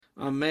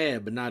I'm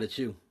mad, but not at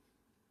you.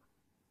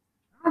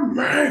 I'm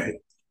mad,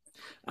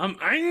 I'm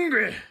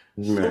angry.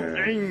 So man.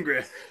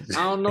 angry.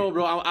 I don't know,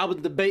 bro. I was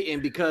debating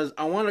because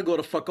I want to go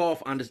to fuck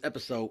off on this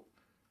episode,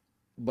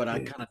 but I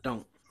Yeah. kind of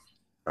don't.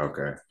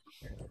 Okay.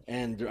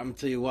 And I'm gonna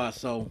tell you why.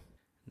 So,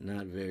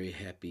 not very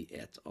happy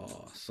at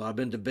all. So I've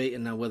been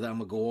debating on whether I'm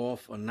gonna go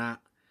off or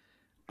not.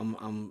 I'm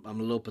a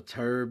little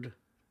perturbed,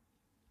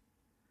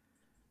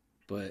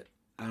 but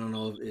I don't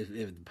know if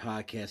the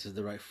podcast is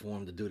the right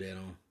form to do that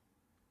on.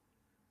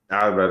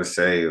 I was about to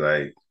say,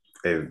 like,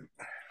 if,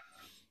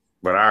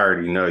 but I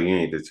already know you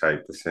ain't the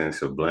type to send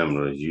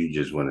subliminals. You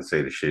just want to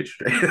say the shit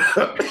straight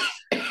up.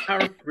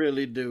 I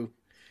really do.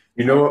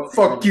 You I know what?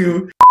 Fuck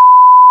really do.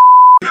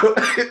 you.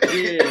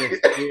 Yeah,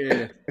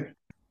 yeah.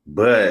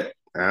 But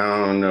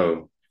I don't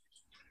know.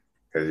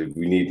 Because if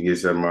you need to get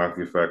something off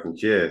your fucking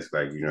chest,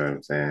 like, you know what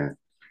I'm saying?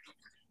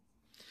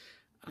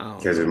 I don't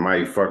Because it know.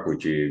 might fuck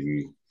with you if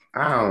you,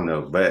 I don't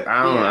know. But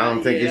I Yeah,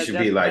 don't think yeah. it should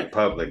be like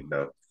public,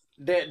 though.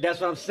 That's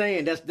what I'm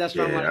saying. That's what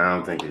I'm Yeah, like. I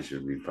don't think it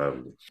should be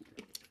public.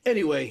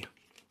 Anyway,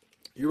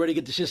 you ready to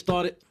get the shit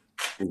started?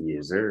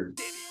 Yes, sir.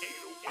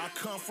 I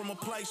come from a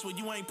place where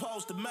you ain't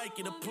supposed to make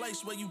it. A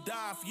place where you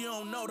die if you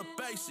don't know the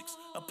basics.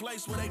 A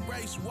place where they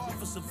race you off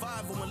for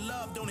survival when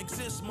love don't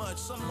exist much.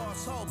 Some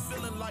lost hope,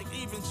 feeling like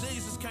even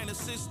Jesus can't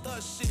assist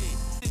us. Shit.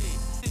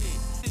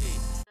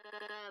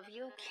 Love,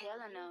 you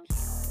killing them.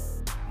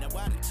 Now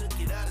I done took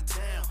it out of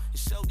town and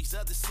showed these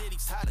other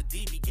cities how the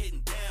D be getting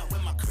down. Where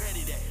my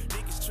credit at?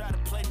 Niggas try to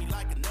play me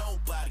like a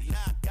nobody.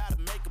 Now I gotta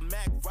make them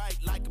act right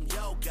like I'm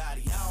Yo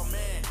Gotti. Oh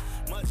man,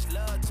 much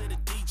love to the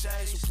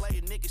DJs who play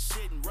a nigga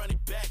shit and run it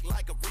back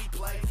like a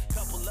replay.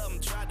 Couple of them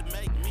tried to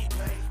make me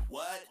pay.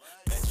 What?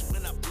 Bet you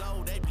when I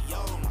blow, they be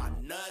all on my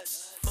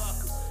nuts. Fuck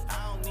 'em.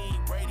 I don't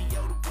need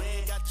radio to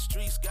win. Got the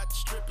streets, got the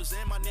strippers,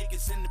 and my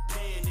niggas in the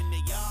pen. And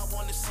they all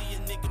wanna see a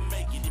nigga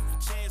make it. If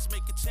a chance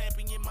make a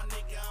champion, my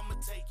nigga, I'ma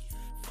take it.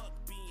 Fuck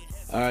being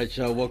All right,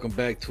 y'all. Welcome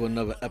back to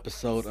another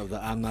episode of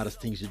the I'm Not as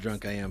Things You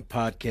Drunk I Am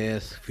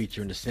podcast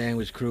featuring the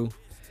Sandwich Crew.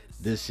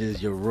 This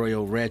is your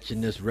Royal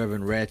Ratchetness,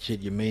 Reverend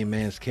Ratchet, your main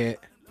man's cat.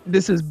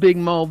 This is Big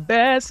Mo,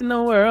 best in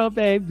the world,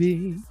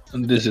 baby.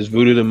 And this is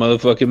Voodoo the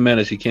motherfucking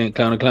menace. You can't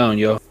count a clown,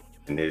 y'all.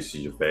 And this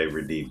is your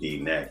favorite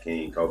DD, Nat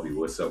King, Kobe.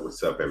 What's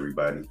up,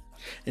 everybody?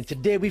 And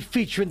today we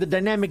featuring the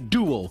dynamic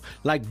duo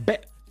like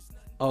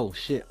Oh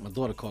shit, my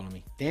daughter calling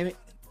me. Damn it.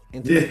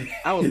 And today,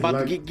 I was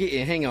about to get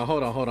in. Hang on,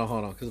 hold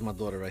on, because my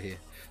daughter right here.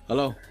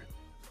 Hello.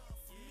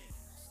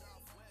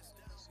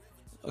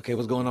 Okay,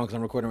 what's going on? Because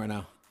I'm recording right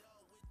now.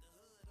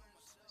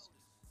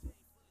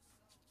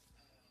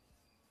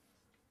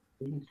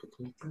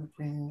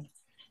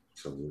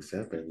 So what's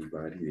up,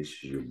 everybody? This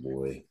is your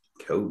boy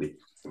Kobe.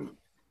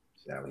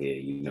 Out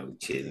here,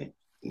 chilling,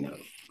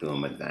 doing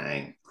my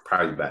thing.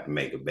 Probably about to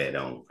make a bet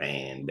on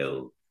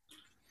FanDuel.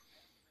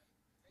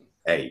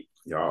 Hey,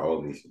 y'all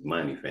owe me some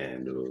money,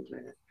 FanDuel,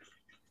 man.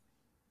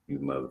 You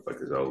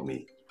motherfuckers owe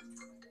me.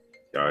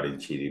 Y'all done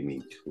cheated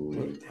me too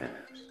many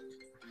times.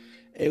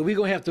 Hey, I'm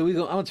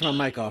gonna turn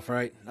my mic off,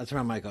 right? I'll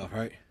turn my mic off,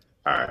 right?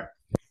 All right.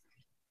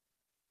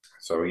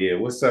 So yeah,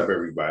 what's up,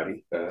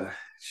 everybody?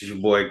 It's your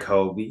boy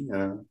Kobe.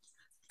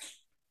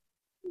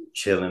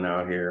 Chilling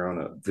out here on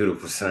a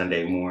beautiful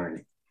Sunday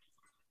morning.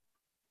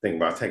 Think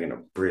about taking a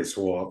brisk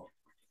walk,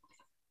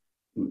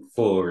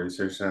 forest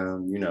or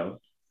something,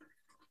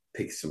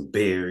 pick some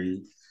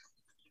berries,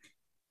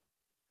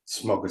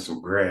 smoking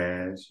some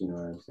grass, you know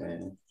what I'm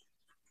saying?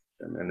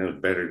 And it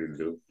was better to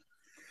do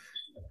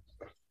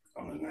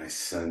on a nice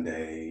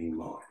Sunday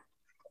morning.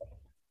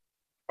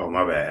 Oh,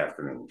 my bad,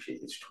 afternoon.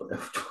 Shit, it's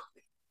 12.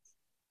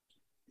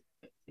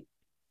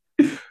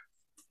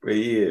 But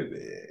yeah,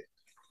 man.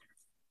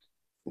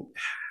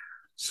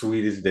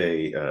 Sweetest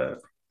day.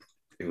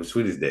 It was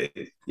sweetest day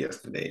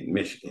yesterday in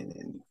Michigan,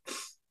 and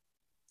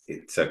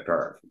it sucked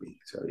hard for me.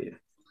 So yeah.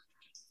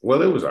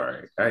 Well, it was all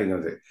right. I ain't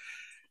gonna say.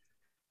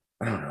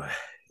 I don't know.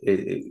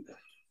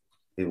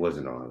 It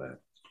wasn't all that.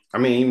 I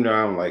mean, even though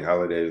I don't like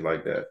holidays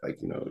like that,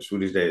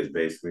 sweetest day is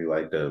basically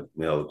like the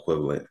male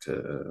equivalent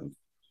to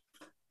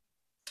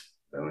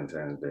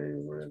Valentine's Day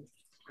or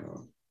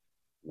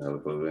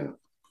whatever.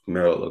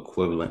 Male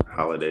equivalent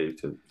holiday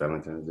to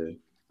Valentine's Day.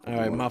 All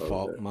right, my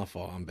fault.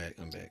 I'm back.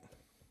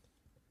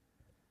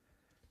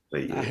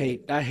 But yeah,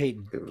 I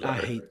hate.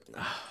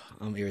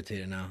 I'm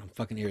irritated now. I'm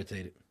fucking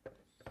irritated.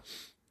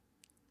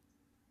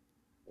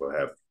 What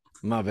happened?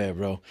 My bad,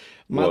 bro.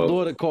 My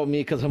daughter called me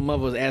because her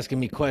mother was asking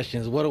me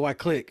questions. What do I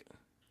click?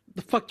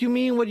 The fuck you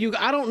mean?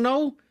 I don't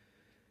know.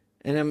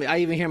 And I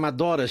even hear my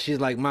daughter. She's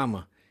like,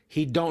 "Mama,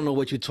 he don't know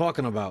what you're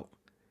talking about."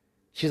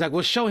 She's like,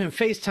 "Well, show him.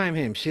 FaceTime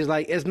him." She's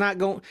like, He's not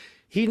gonna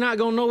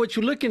know what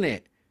you're looking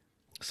at."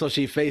 So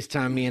she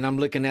FaceTimed me, and I'm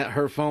looking at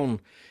her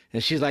phone,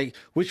 and she's like,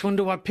 "Which one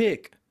do I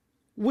pick?"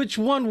 Which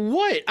one?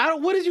 What?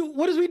 What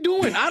is we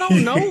doing? I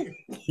don't know.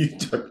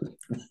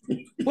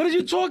 What are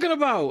you talking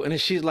about? And then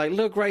she's like,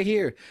 "Look right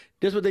here.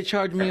 This is what they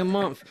charge me a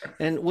month.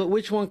 And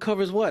which one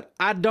covers what?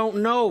 I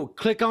don't know.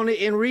 Click on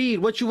it and read.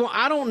 What you want?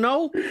 I don't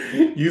know."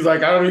 You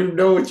like, I don't even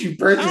know what you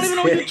purchased. I don't even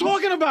know what you're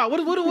talking about.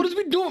 What is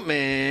we doing,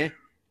 man?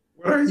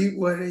 What are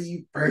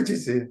you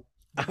purchasing?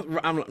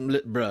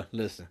 Bruh,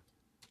 listen.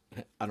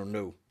 I don't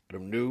know. I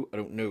don't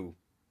know.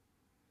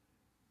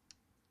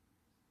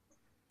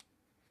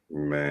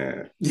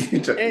 Man.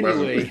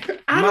 Anyway,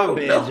 I my don't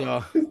bad, know.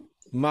 y'all.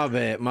 My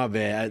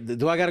bad.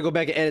 Do I gotta go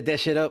back and edit that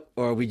shit up,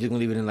 or are we just gonna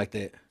leave it in like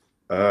that?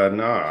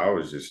 No, I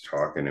was just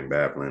talking and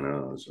babbling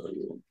on. So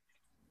yeah.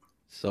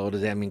 So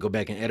does that mean go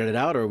back and edit it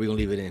out, or are we gonna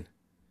leave it in?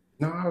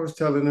 No, I was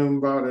telling them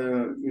about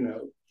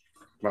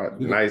about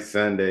We go, nice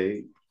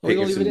Sunday, we gonna picking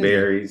leave it some in then.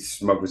 berries,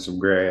 smoking some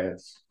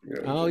grass. You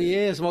know what I'm Oh saying?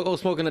 yeah,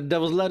 smoking the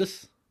devil's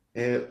lettuce.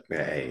 Yeah,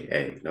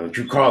 hey, don't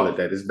you call it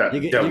that? It's not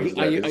the devil's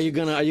Are lettuce. you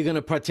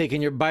gonna partake in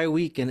your bye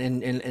week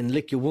and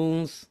lick your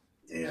wounds?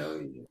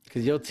 Hell yeah.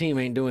 Cause your team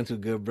ain't doing too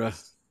good, bro.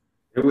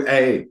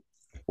 Hey,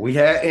 we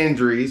had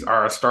injuries.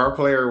 Our star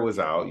player was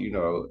out.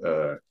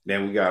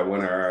 Then we got one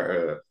of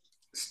our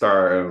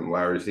star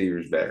wide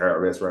receivers back.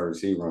 Our best wide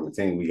receiver on the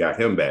team. We got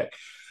him back.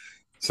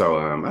 So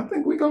I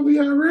think we're gonna be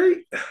all right.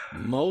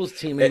 Mo's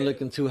team ain't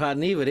looking too hot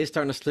neither. They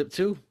starting to slip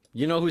too.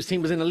 You know whose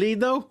team was in the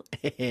lead though?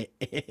 You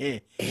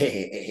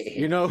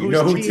know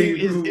whose team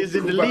is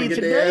in the about to lead get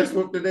today? their ass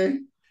whooped today?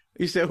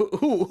 You said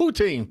who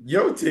team?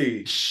 Your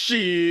team.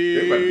 Shit.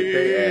 They're about to get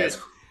their ass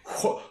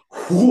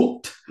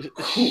whooped.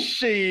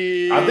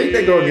 Shit. I think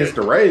they go against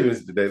the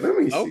Ravens today. Let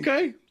me see.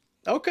 Okay.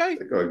 They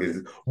go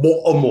against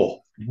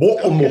Baltimore.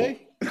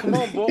 Okay. Come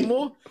on,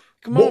 Baltimore.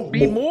 Come on,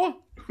 be more.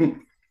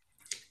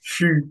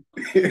 Shoot.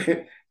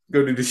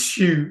 Go to the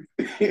shoot.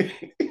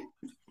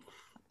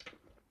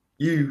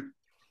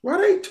 Why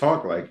they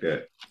talk like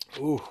that?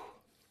 Ooh.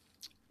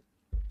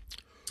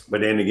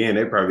 But then again,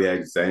 they probably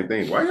ask the same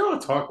thing. Why y'all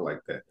talk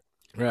like that?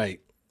 Right.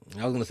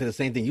 I was gonna say the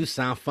same thing. You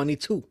sound funny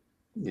too.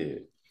 Yeah.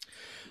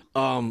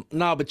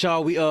 Nah, but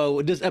y'all, we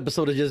this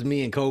episode is just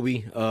me and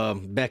Kobe,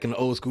 back in the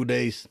old school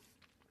days,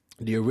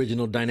 the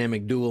original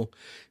dynamic duo,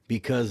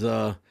 because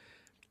I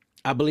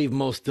believe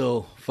Mo's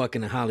still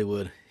fucking in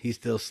Hollywood. He's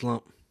still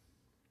slumped.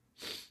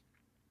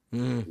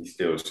 He's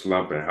still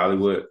slumping in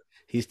Hollywood.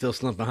 He's still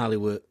slumping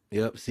Hollywood.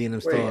 Yep, seeing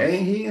them Wait, stars.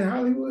 ain't he in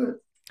Hollywood?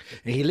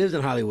 And he lives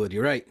in Hollywood.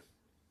 You're right.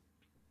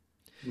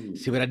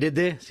 See what I did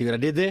there?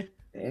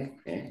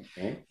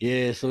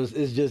 Yeah, so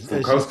it's just From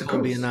it's coast just to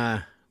Kobe coast. and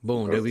I.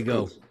 Boom, Coast there we to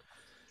go. coast.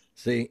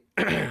 See,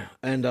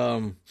 and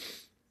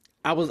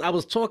I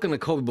was talking to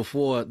Kobe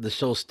before the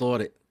show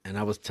started, and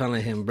I was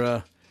telling him,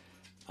 bruh,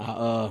 I'm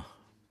a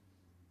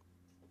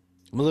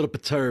little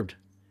perturbed,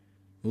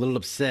 a little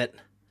upset,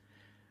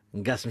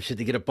 and got some shit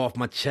to get up off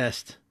my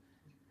chest.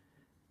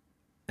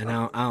 And I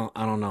don't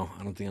know.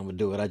 I don't think I'm gonna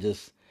do it.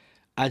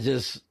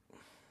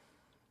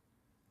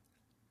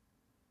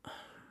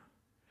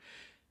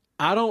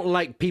 I don't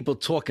like people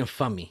talking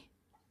for me.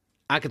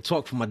 I can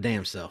talk for my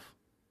damn self.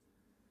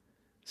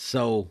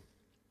 So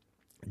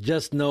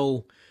just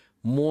know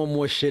more and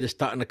more shit is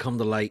starting to come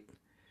to light,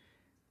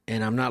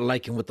 and I'm not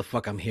liking what the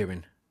fuck I'm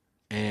hearing.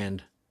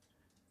 And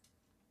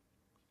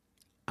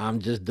I'm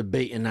just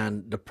debating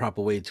on the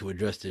proper way to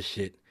address this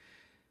shit.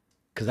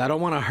 Cause I don't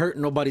want to hurt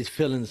nobody's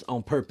feelings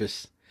on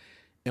purpose.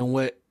 And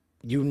what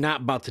you not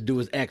about to do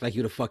is act like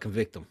you're the fucking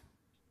victim.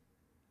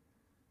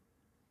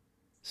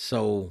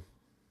 So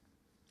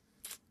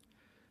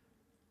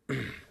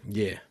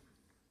yeah.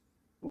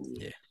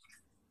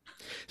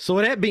 So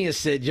with that being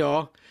said,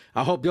 y'all,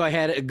 I hope y'all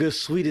had a good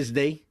Sweetest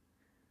Day.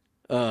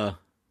 What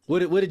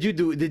did you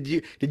do? Did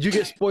you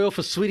get spoiled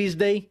for Sweetest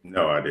Day?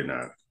 No, I did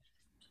not.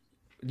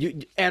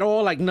 You at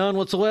all? Like none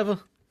whatsoever?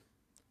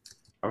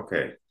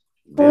 Okay.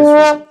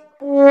 This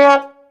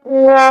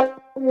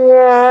Tell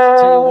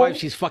your wife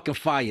she's fucking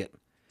fired.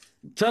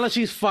 Tell her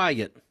she's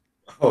fired.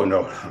 Oh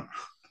no.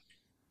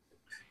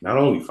 Not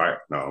only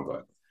fire. No,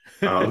 but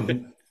I'll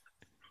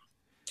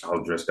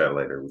address that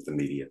later with the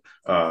media.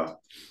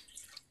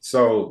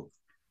 So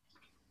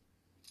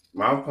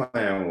my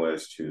plan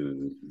was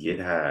to get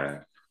high,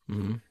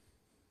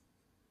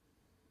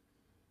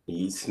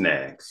 eat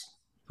snacks,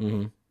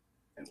 and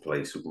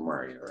play Super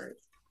Mario, right?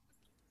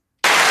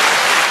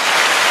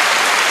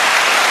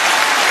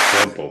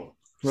 Simple.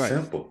 Right.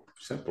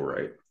 Simple,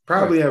 right?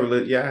 Probably have a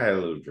little, I had a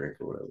little drink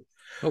or whatever.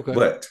 Okay.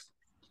 But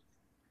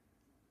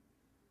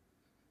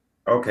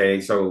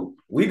okay, so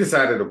we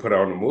decided to put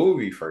on the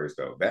movie first,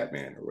 though,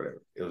 Batman or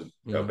whatever. It was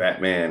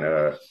Batman,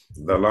 The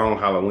Long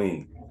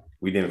Halloween.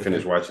 We didn't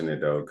finish watching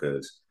it though,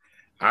 because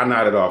I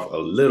nodded off a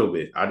little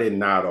bit. I didn't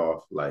nod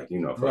off like, for a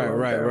long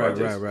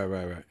time.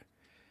 Right.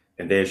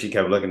 And then she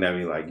kept looking at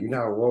me like, "You're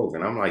not woke,"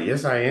 and I'm like,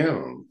 "Yes, I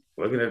am.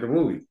 Looking at the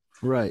movie."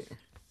 Right.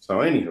 So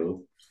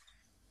anywho,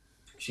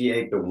 she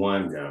ate the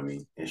one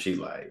gummy and she's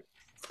like,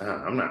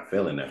 "I'm not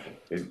feeling nothing."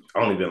 It's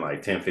only been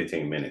like 10,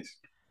 15 minutes.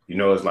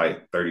 It's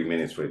like 30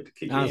 minutes for it to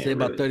kick in. I'll say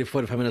about really. 30,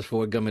 45 minutes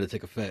for a gummy to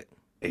take effect.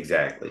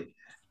 Exactly.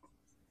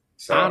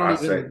 So I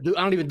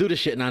don't even do this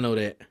shit, and I know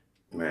that.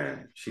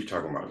 Man, she's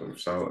talking about them.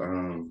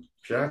 So,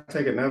 should I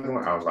take another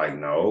one? I was like,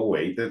 no,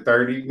 wait the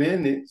 30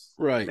 minutes.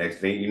 Right. Next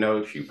thing you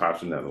know, she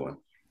pops another one.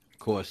 Of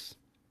course.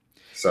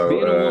 So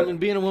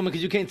being a woman,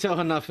 because you can't tell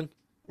her nothing.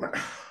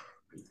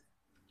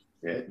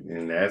 Yeah,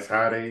 and that's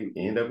how they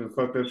end up in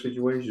fucked up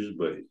situations.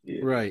 But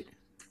yeah. Right.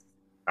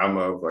 I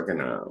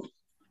motherfucking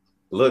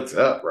looks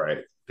up, right?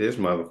 This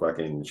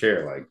motherfucking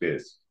chair like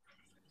this.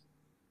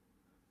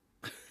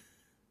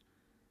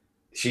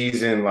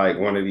 She's in like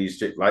one of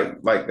these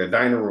like the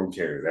dining room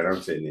chairs that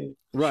I'm sitting in.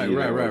 Right.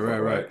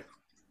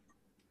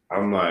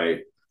 I'm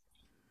like,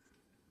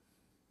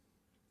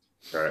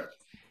 all right.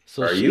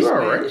 So Are you all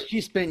right? She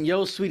spent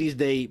Yo Sweetie's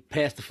Day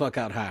passed the fuck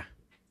out high.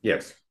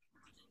 Yes.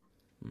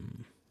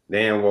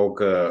 Then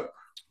woke up.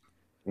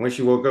 When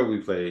she woke up, we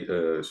played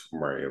Super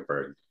Mario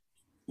Party.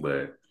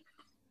 But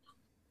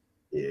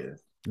yeah.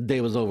 The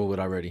day was over with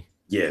already.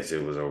 Yes,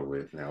 it was over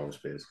with. Now I was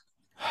pissed.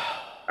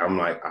 I'm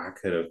like, I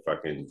could have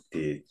fucking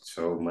did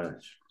so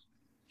much.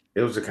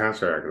 It was a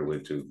concert I could have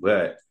went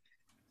to,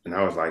 and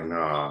I was like,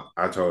 nah.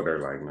 I told her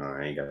like, nah,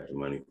 I ain't got the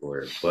money for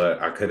it.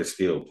 But I could have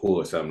still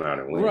pulled something out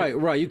and went.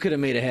 Right. You could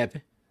have made it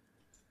happen.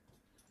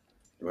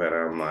 But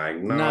I'm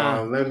like,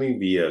 nah, let me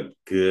be a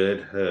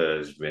good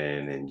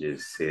husband and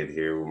just sit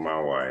here with my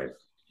wife.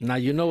 Now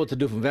you know what to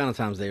do for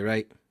Valentine's Day,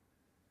 right?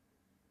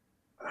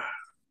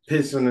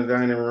 Piss on the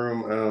dining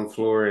room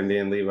floor and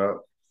then leave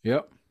out.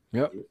 Yep.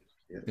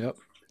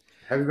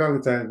 Happy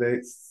Valentine's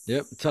Day.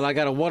 Yep. Till I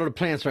gotta water the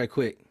plants right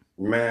quick.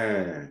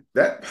 Man,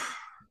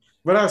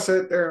 but I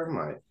sat there, I'm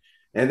like,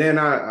 and then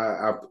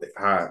I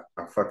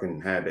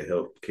fucking had to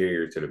help carry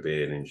her to the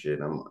bed and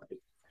shit. I'm like,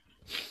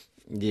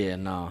 yeah,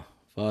 no,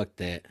 fuck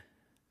that.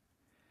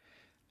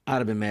 I'd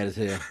have been mad as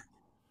hell.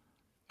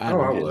 I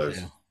was.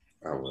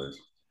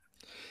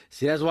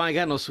 See, that's why I ain't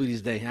got no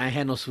Sweeties Day. I ain't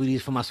had no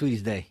sweeties for my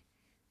Sweeties Day.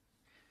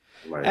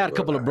 I had a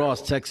couple of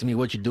bros texting me,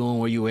 what you doing,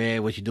 where you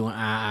at, what you doing,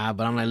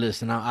 but I'm like,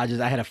 listen, I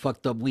had a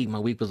fucked up week. My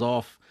week was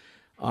off.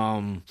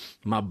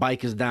 My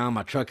bike is down,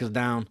 my truck is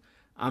down.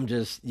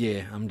 It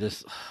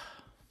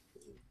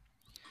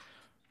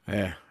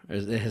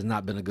has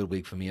not been a good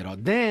week for me at all.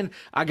 Then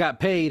I got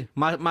paid.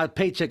 My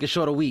paycheck is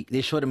short a week.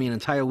 They shorted me an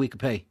entire week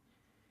of pay.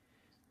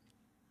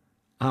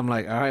 I'm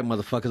like, all right,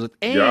 motherfuckers.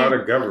 And y'all the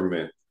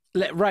government.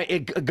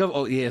 Right.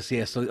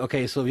 Yes. So,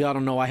 okay. So if y'all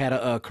don't know, I had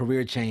a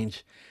career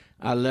change.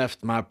 I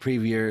left my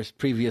previous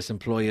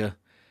employer,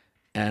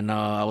 and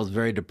I was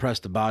very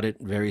depressed about it,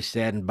 very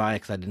saddened by it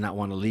because I did not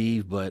want to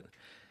leave, but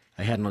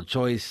I had no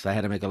choice. I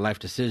had to make a life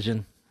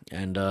decision,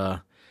 and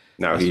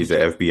now he's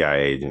an FBI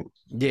agent.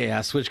 Yeah,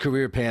 I switched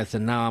career paths,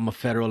 and now I'm a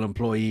federal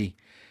employee,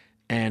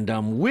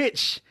 and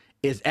which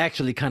is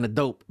actually kind of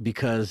dope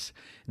because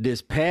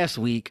this past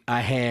week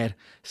I had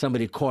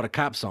somebody call the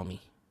cops on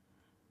me.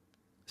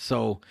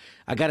 So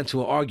I got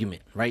into an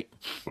argument, right?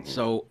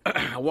 So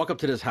I walk up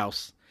to this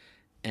house.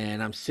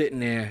 And I'm sitting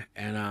there,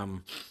 and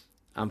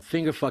I'm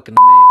finger fucking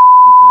the mail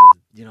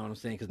because you know what I'm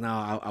saying. Because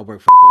now I work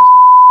for the post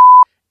office,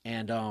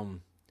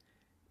 and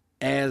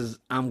as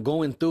I'm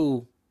going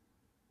through,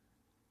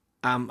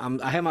 I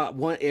have my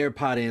one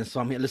AirPod in, so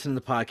I'm listening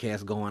to the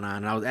podcast going on.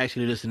 And I was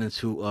actually listening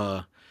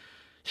to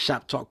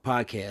Shop Talk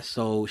podcast.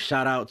 So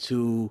shout out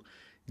to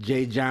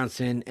Jay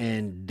Johnson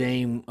and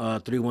Dame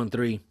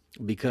 313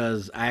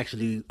 because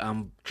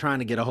I'm trying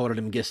to get a hold of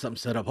them and get something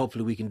set up.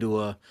 Hopefully we can do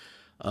a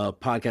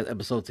podcast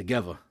episode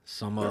together.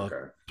 So I'm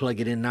plug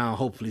it in now.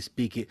 Hopefully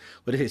speak it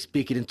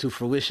into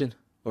fruition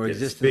or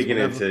existence. Speaking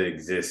into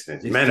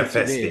existence.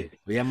 Manifest it.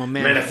 Yeah, I'm a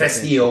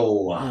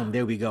manifestio.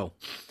 There we go.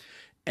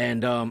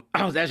 And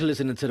I was actually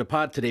listening to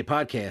the Today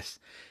podcast.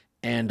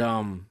 And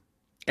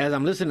as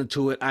I'm listening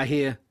to it, I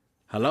hear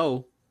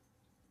hello.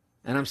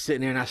 And I'm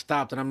sitting there and I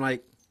stopped and I'm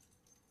like,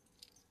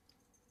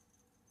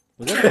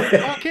 was that a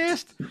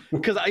podcast?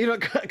 Because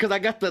I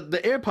got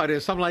the AirPod in,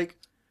 so I'm like,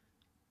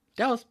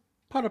 that was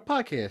part of the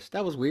podcast.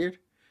 That was weird.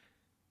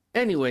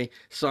 Anyway,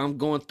 so I'm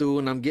going through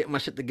and I'm getting my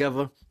shit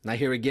together. And I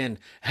hear again,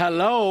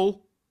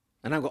 hello.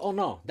 And I go, oh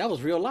no, that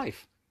was real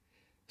life.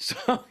 So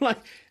I'm like,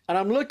 and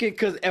I'm looking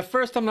because at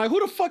first I'm like, who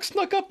the fuck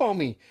snuck up on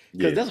me?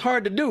 Because that's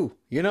hard to do,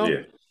 you know?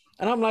 Yeah.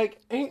 And I'm like,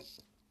 ain't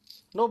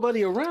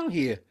nobody around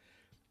here.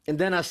 And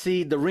then I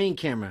see the Ring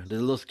camera, the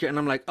little screen, and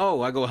I'm like,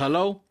 oh, I go,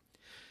 hello.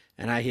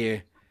 And I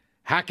hear,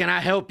 how can I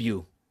help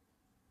you?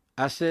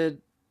 I said,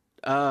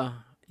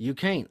 you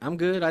can't. I'm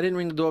good. I didn't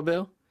ring the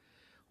doorbell.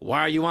 Why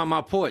are you on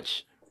my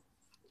porch?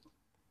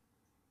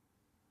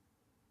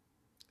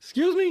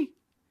 Excuse me?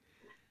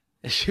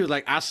 And she was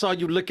like, I saw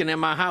you looking at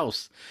my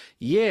house.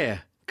 Yeah,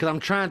 because I'm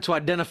trying to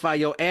identify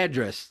your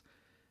address.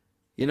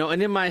 You know,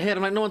 and in my head,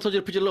 I'm like, no one told you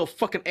to put your little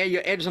fucking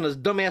your address on this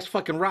dumbass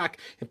fucking rock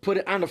and put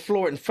it on the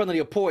floor in front of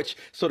your porch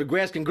so the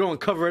grass can grow and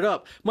cover it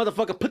up.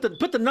 Motherfucker,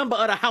 put the number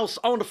of the house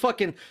on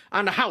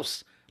the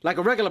house like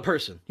a regular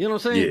person. You know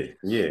what I'm saying?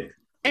 Yeah.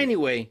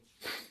 Anyway,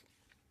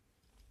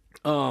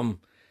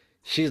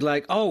 she's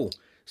like, oh,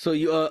 so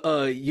you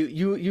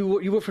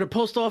work for the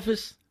post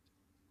office?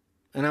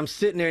 And I'm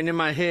sitting there, and in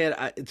my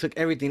head, it took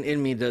everything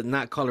in me to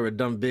not call her a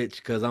dumb bitch,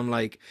 because I'm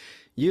like,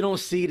 you don't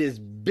see this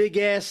big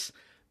ass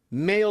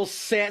mail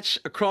satch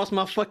across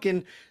my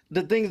fucking,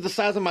 the thing's the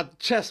size of my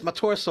chest, my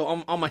torso,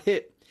 on my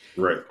hip.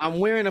 Right. I'm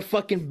wearing a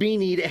fucking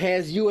beanie that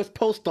has U.S.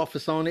 Post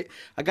Office on it.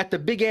 I got the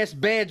big ass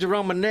badge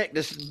around my neck,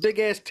 this big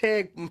ass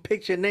tag,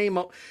 picture, name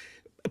on.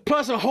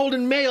 Plus, I'm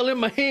holding mail in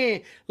my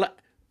hand. Like,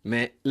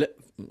 man,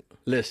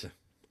 listen.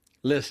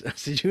 Listen, I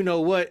said, you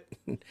know what?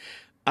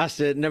 I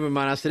said, never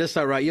mind. I said, it's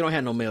all right. You don't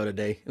have no mail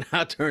today. And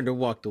I turned and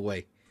walked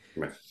away.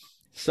 Man.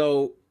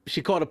 So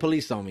she called the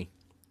police on me.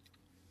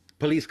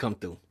 Police come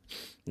through.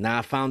 Now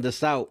I found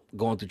this out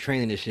going through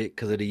training and shit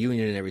because of the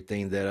union and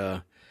everything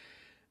that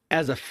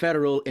as a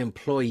federal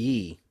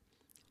employee,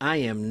 I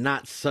am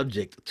not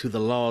subject to the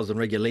laws and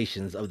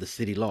regulations of the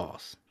city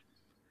laws.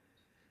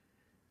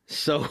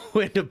 So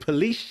when the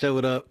police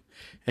showed up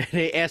and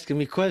they asking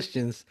me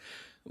questions,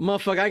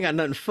 motherfucker, I ain't got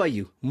nothing for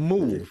you.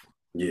 Move.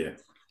 Yeah.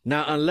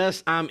 Now,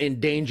 unless I'm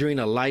endangering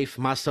a life,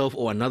 myself,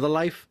 or another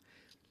life,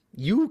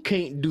 you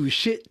can't do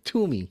shit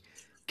to me.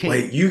 Can't,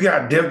 Wait, you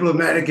got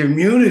diplomatic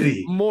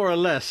immunity. more or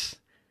less.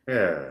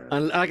 Yeah.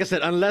 Like I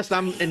said, unless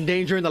I'm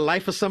endangering the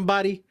life of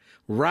somebody,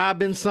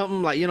 robbing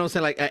something, like, you know what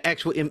I'm saying, like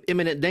actual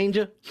imminent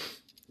danger,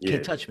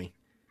 can't touch me.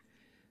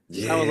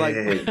 Yeah. I was like,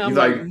 I'm you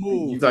like,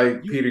 move. You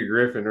like Peter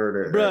Griffin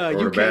or the Bruh,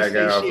 you bad guy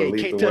can't off say of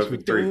shit. Can't Lethal touch me.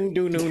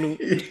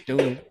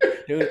 Weapon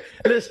 3.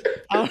 Listen,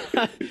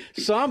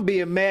 so I'm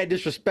being mad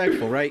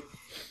disrespectful, right?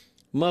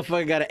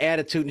 Motherfucker got an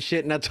attitude and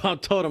shit. And I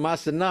told him, I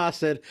said, nah, I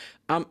said,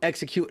 I'm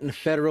executing a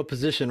federal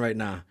position right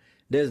now.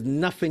 There's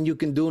nothing you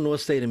can do nor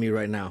say to me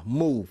right now.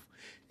 Move.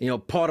 You know,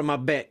 part of my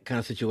back kind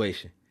of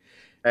situation.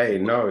 Hey,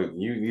 no,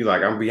 you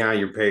like, I'm behind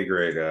your pay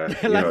grade.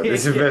 You Like, know,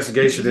 this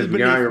investigation is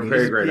beyond your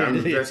pay grade. Yeah, I'm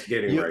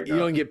investigating right now. You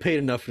don't get paid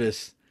enough for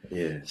this.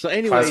 Yeah. So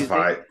anyways,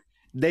 Classified.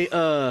 they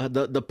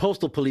the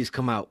postal police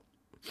come out.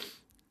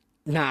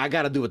 Nah, I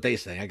gotta do what they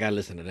say. I gotta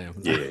listen to them.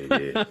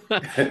 Yeah.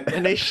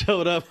 And they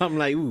showed up. I'm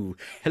like, ooh,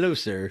 hello,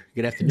 sir.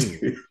 Good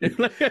afternoon.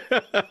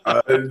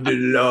 The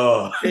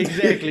law.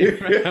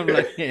 Exactly. I'm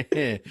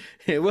like,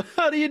 well,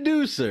 how do you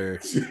do, sir?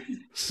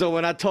 So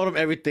when I told them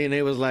everything,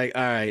 they was like,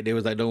 all right. They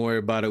was like, don't worry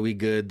about it. We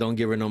good. Don't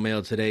give her no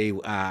mail today.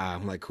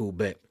 I'm like, cool,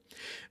 bet.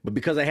 But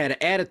because I had an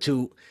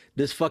attitude,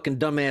 this fucking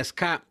dumbass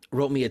cop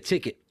wrote me a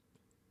ticket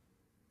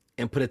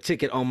and put a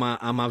ticket on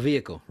my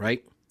vehicle,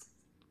 right?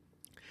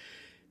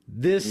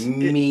 This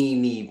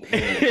Meanie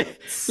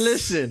pants.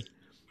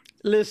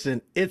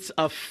 Listen, it's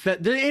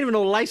there ain't even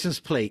no license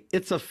plate.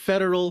 It's a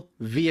federal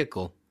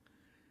vehicle.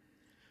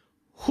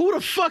 Who the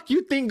fuck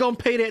you think gonna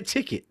pay that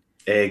ticket?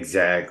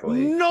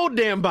 Exactly. No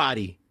damn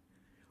body.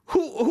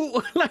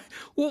 Who like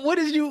what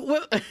is you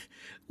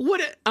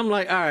what I'm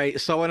like, all right.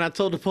 So when I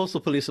told the postal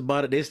police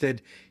about it, they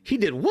said, he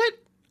did what?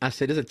 I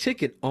said, there's a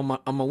ticket on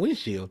my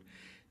windshield.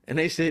 And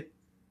they said,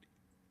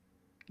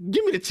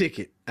 give me the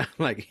ticket. I'm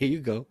like, here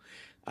you go.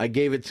 I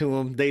gave it to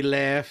them. They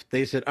laughed.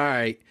 They said, all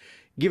right,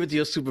 give it to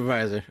your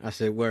supervisor. I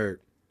said, word.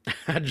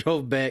 I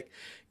drove back,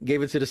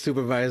 gave it to the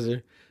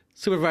supervisor.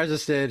 Supervisor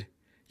said,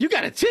 you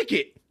got a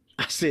ticket?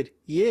 I said,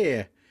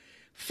 yeah.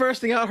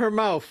 First thing out her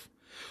mouth,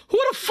 who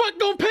the fuck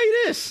gonna pay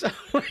this?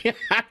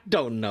 I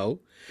don't know.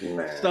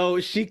 Man.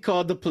 So she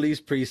called the police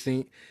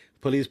precinct.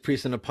 Police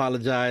precinct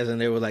apologized, and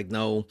they were like,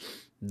 no,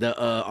 the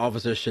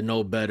officer should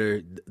know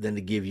better than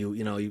to give you,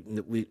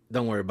 we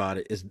don't worry about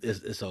it.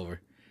 It's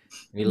over.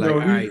 You're like, No,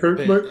 all right, he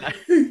hurt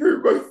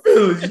my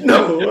feelings.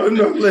 No, I'm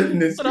not letting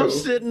this but go. I'm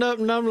sitting up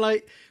and I'm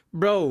like,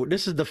 bro,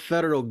 this is the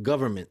federal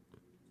government.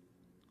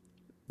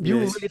 You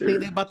really think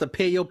they're about to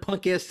pay your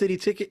punk ass city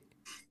ticket?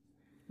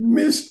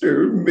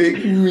 Mr.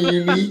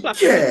 McMeanie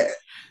Cat.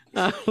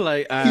 I'm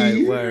like, all right,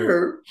 He word.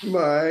 hurt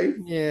my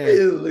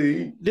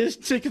feelings. This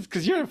ticket's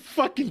because you're a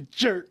fucking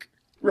jerk.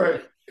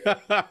 Right.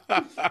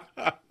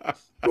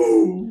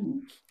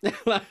 Ooh.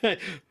 Like,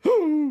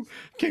 ooh,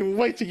 can't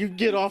wait till you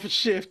get off a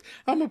shift.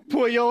 I'm gonna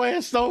pull your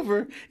ass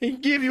over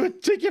and give you a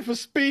ticket for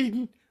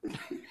speeding.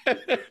 I'm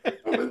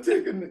gonna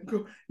take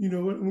you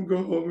know what? I'm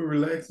gonna go home and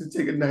relax and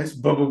take a nice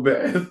bubble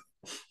bath.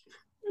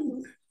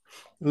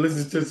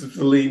 Listen to some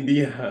Celine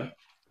Dion.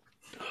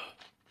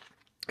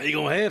 You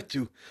gonna have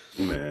to,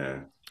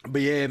 Man.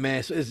 but yeah,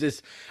 man. So it's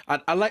just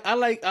I like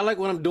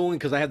what I'm doing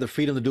because I have the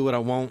freedom to do what I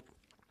want.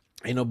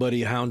 Ain't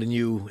nobody hounding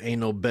you.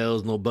 Ain't no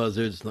bells, no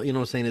buzzards. No, you know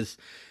what I'm saying? It's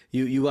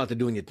you out there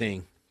doing your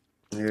thing.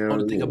 Yeah.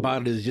 Only thing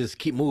about it is just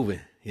keep moving.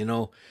 You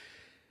know,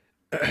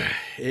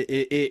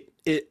 it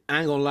I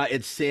ain't gonna lie.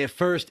 At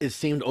first it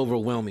seemed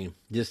overwhelming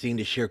just seeing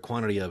the sheer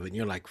quantity of it. And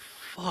you're like,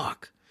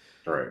 fuck.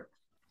 Right.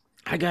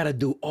 I gotta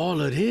do all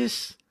of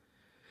this,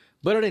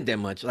 but it ain't that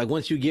much. Like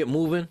once you get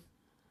moving,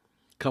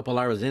 a couple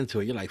hours into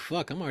it, you're like,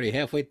 fuck, I'm already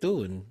halfway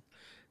through, and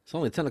it's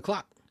only 10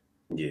 o'clock.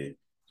 Yeah.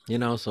 You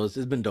know, so it's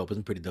been dope. It's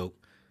been pretty dope.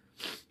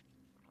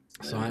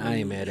 So I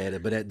ain't mad at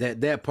it, but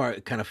that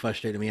part kind of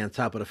frustrated me. On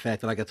top of the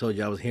fact that, like I told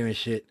you, I was hearing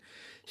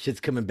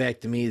shit's coming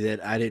back to me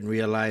that I didn't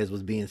realize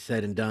was being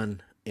said and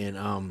done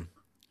in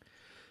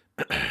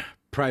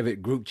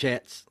private group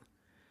chats.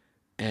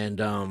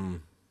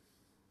 And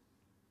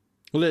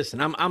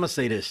listen, I'm gonna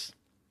say this.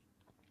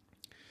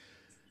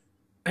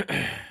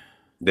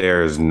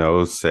 There is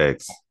no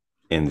sex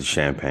in the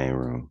champagne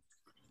room.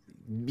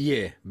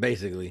 Yeah,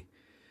 basically.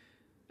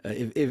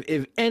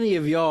 If any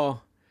of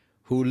y'all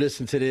who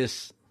listen to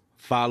this,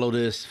 follow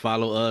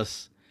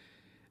us,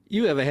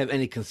 you ever have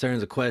any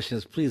concerns or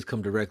questions, please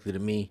come directly to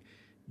me.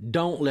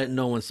 Don't let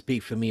no one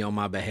speak for me on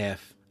my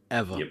behalf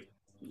ever.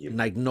 Yep.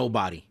 Like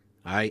nobody.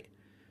 All right.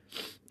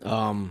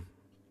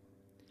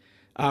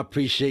 I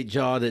appreciate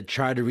y'all that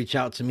tried to reach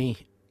out to me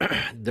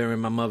during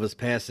my mother's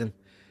passing,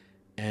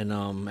 and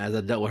as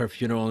I dealt with her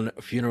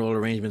funeral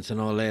arrangements and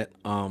all that.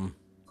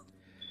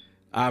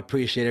 I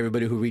appreciate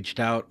everybody who reached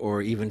out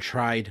or even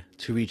tried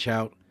to reach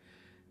out,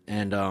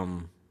 and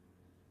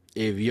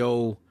if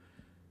your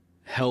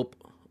help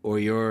or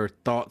your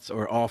thoughts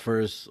or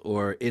offers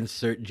or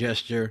insert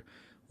gesture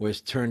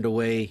was turned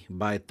away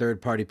by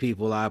third-party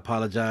people, I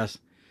apologize,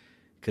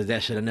 because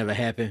that should have never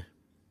happened.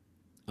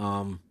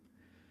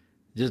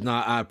 Just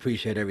not, I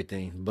appreciate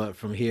everything. But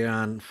from here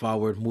on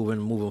forward,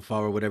 moving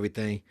forward with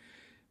everything,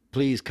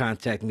 please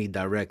contact me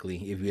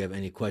directly if you have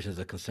any questions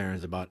or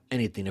concerns about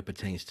anything that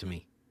pertains to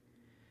me.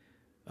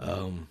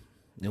 And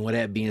with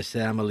that being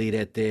said, I'm gonna leave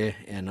that there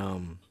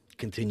and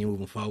continue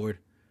moving forward.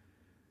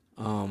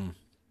 Yeah,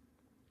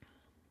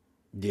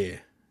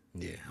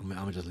 I'm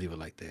gonna just leave it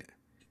like that.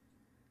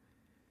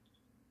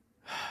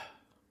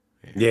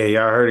 Yeah,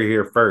 y'all heard it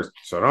here first.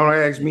 So don't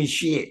ask me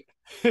shit.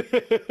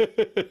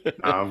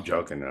 I'm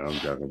joking.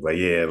 But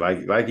yeah,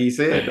 like he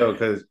said though,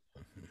 because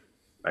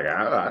like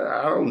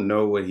I don't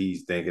know what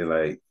he's thinking.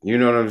 Like, you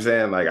know what I'm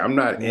saying? Like, I'm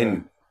not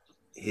in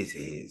his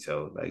head,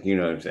 so like, you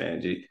know what I'm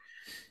saying?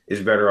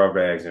 It's better off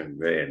asking,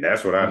 and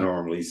that's what I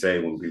normally say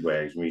when people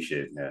ask me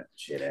shit. Nah,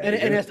 shit.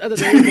 And that's the other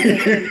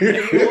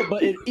thing.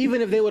 But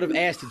even if they would have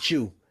asked it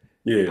you,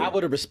 yeah, I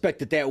would have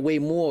respected that way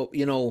more,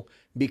 you know,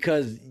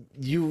 because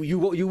you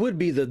would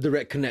be the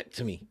direct connect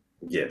to me.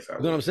 Yes, you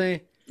know what I'm saying?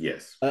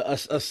 Yes.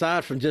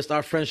 Aside from just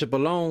our friendship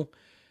alone,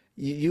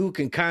 you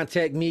can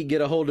contact me,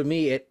 get a hold of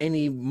me at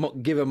any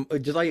given,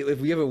 just like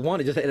if you ever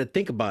wanted, just had to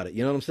think about it.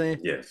 You know what I'm saying?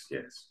 Yes.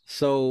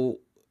 So,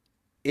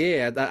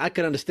 yeah, I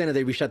could understand if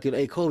they reached out to you,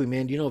 like, hey, Kobe,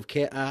 man, do you know if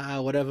Cat,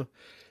 whatever?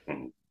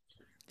 Mm-hmm.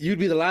 You'd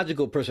be the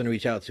logical person to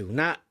reach out to,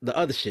 not the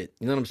other shit.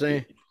 You know what I'm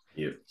saying?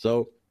 Yeah.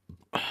 So,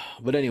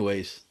 but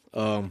anyways,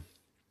 with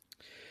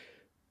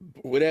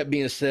that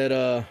being said,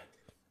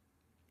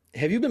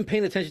 have you been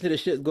paying attention to the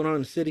shit going on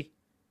in the city?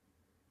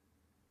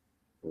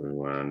 What's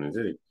going on in the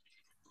city?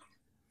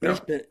 No.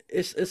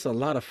 It's a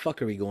lot of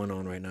fuckery going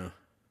on right now.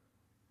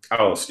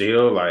 Oh,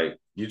 still? Like,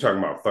 you talking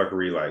about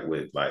fuckery like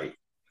with like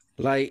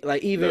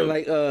even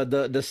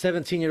the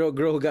 17-year-old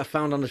girl who got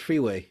found on the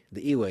freeway,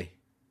 the E-way.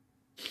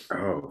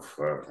 Oh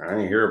fuck. I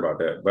didn't hear about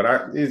that.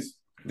 But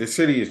the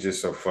city is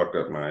just so fucked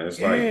up, man. It's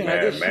like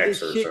Mad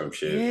Max or some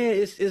shit. Yeah,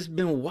 it's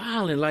been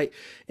wild, and like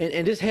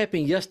and this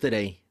happened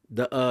yesterday.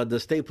 The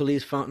state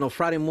police found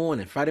Friday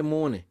morning,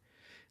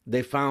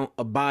 they found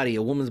a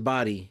woman's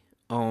body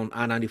on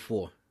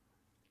I-94.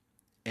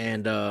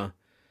 And the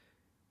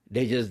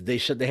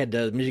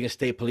Michigan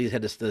State Police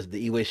had the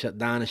E-way shut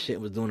down and shit,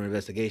 was doing an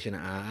investigation.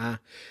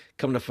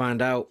 Come to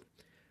find out,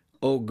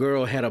 old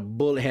girl had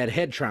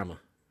head trauma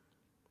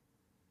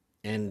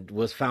and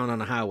was found on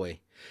the highway.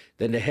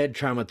 Then the head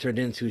trauma turned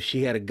into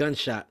she had a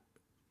gunshot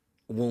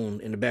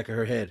wound in the back of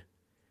her head.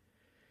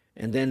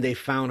 And then they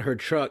found her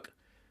truck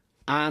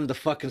on the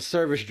fucking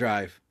service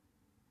drive.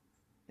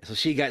 So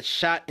she got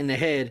shot in the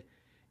head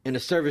in the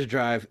service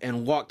drive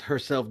and walked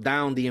herself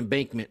down the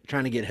embankment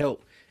trying to get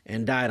help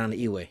and died on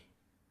the E-way.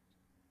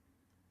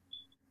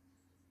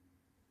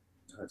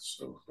 That's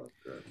so fucked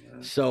up,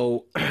 man.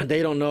 So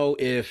they don't know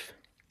if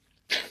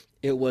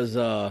it was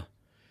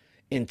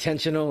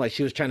intentional, like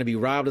she was trying to be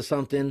robbed or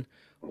something,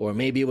 or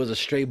maybe it was a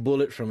stray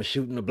bullet from a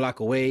shooting a block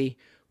away,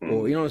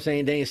 or you know what I'm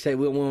saying? They ain't say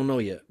we don't know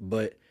yet,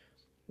 but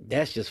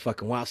that's just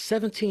fucking wild.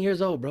 17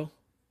 years old, bro.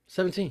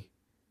 17.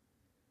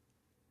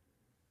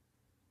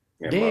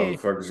 Yeah,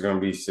 motherfuckers gonna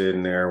be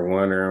sitting there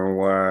wondering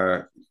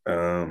why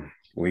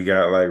we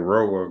got like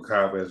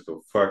RoboCop as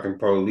the fucking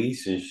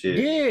police and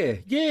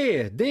shit.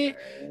 Yeah.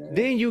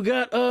 Then you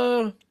got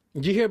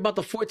did you hear about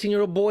the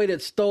 14-year-old boy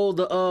that stole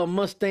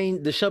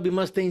the Shelby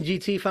Mustang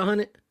GT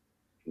 500?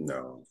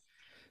 No.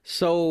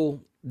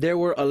 So there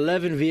were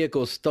 11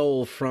 vehicles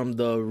stole from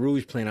the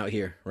Rouge plant out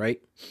here,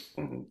 right?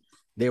 Mm-hmm.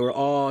 They were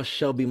all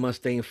Shelby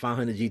Mustang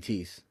 500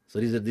 GTs. So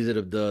these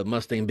are the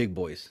Mustang big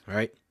boys,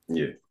 right?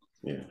 Yeah.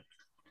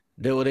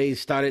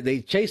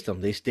 They chased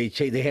them.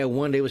 They had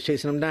one, they was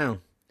chasing them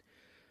down.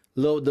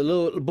 The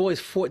little boy's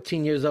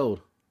 14 years old.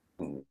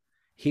 Mm-hmm.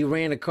 He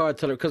ran a car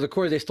to her, because of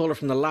course they stole it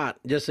from the lot.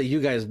 Just so you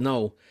guys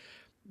know,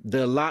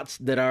 the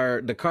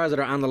cars that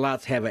are on the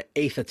lots have an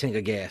eighth of tank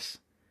of gas.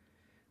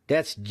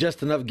 That's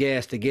just enough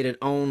gas to get it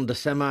on the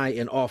semi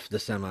and off the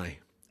semi.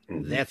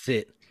 Mm-hmm. That's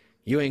it.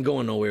 You ain't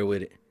going nowhere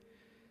with it.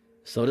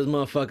 So this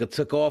motherfucker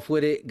took off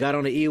with it, got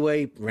on the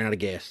E-way, ran out of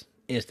gas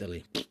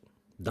instantly.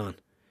 Done.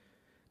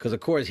 Because, of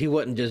course, he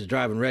wasn't just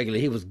driving regular.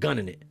 He was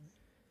gunning it.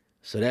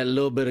 So that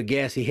little bit of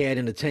gas he had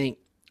in the tank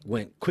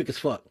went quick as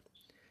fuck.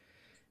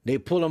 They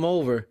pull him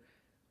over.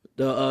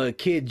 The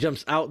kid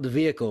jumps out the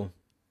vehicle,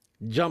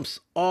 jumps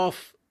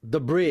off the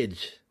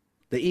bridge,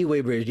 the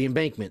E-way bridge, the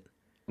embankment.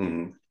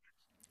 Mm-hmm.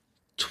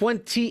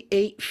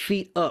 28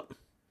 feet up.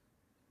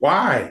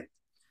 Why?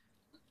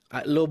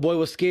 Little boy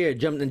was scared,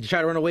 jumped and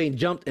tried to run away and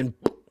jumped, and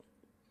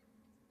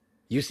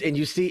you see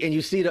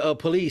the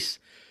police.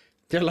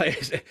 They're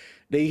like,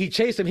 he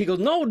chased him. He goes,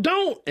 no,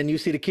 don't. And you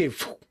see the kid,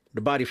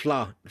 the body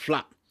flop.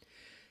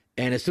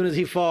 And as soon as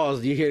he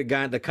falls, you hear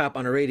the cop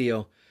on the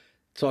radio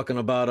talking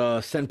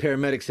about send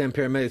paramedics, send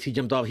paramedics. He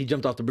jumped off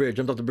the bridge.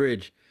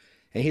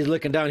 And he's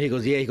looking down, he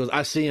goes, yeah, he goes,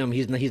 I see him.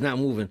 He's not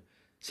moving.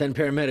 Send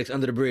paramedics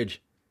under the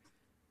bridge.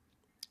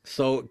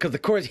 So, because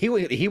of course he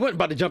wasn't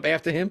about to jump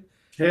after him.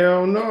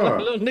 Hell no.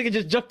 The little nigga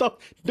just jumped off.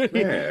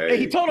 And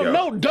he told him,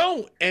 no,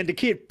 don't. And the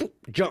kid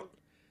jumped.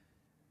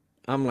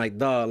 I'm like,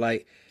 dog,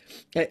 like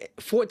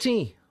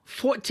 14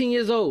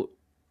 years old,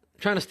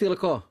 trying to steal a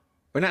car.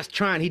 Or not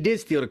trying, he did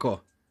steal the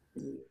car.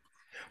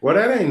 Well,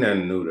 that ain't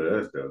nothing new to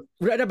us, though.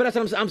 Right, but that's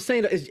what I'm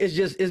saying.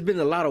 It's been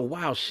a lot of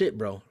wild shit,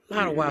 bro. A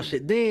lot of wild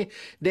shit. Then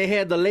they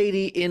had the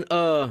lady in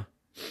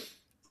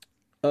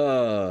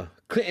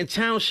Clinton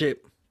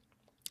Township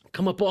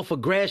come up off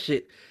of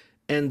Gratiot,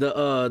 and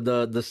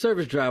the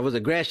service drive was a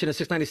Gratiot and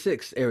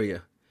 696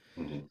 area.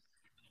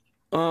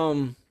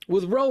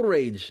 With road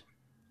rage,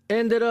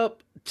 ended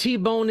up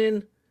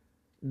T-boning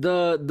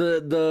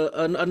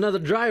another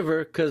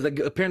driver because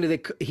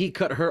apparently he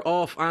cut her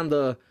off on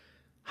the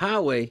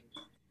highway.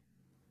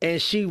 And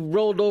she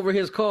rolled over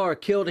his car,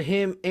 killed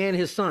him and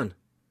his son.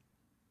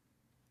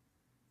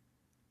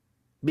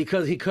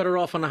 Because he cut her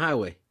off on the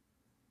highway.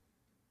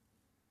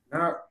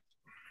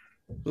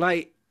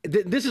 Like,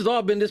 this has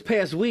all been this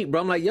past week,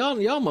 bro. I'm like, y'all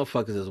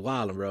motherfuckers is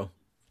wilding, bro.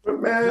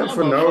 But man,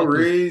 for no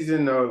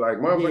reason, though. Like,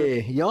 yeah,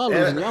 y'all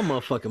losing y'all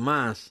motherfucking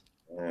minds.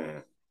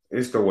 Man,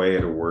 it's the way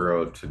of the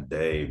world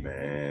today,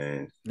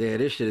 man. Yeah,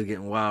 this shit is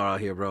getting wild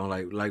out here, bro.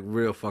 Like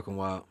real fucking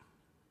wild.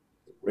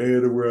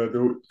 Man,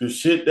 the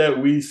shit that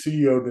we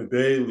see on the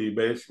daily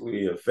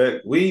basically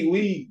affect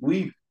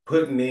we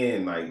putting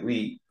in, like,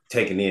 we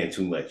taking in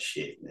too much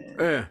shit,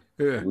 man.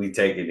 Yeah. We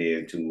taking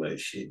in too much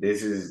shit.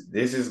 This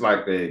is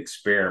like the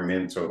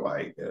experimental,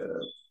 like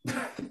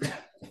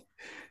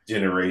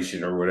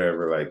generation or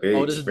whatever. Like, they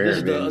this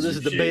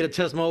is the beta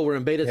test mode. We're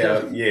in beta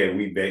test. Yeah,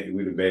 we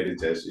the beta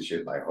test and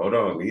shit. Like, hold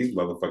on, these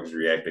motherfuckers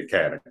reacted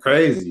kind of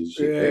crazy and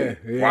shit.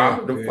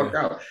 Wow, the fuck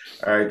out.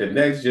 All right, the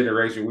next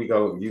generation we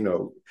go,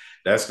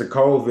 that's the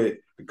COVID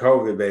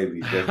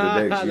babies. That's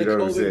the next, you know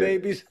what I'm saying?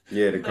 Babies.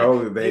 Yeah, the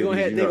COVID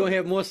babies. They gonna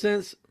have more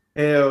sense.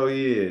 Hell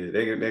yeah,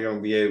 they're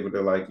gonna be able to,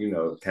 like,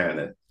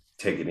 kind of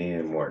take it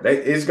in more.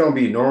 It's gonna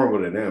be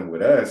normal to them.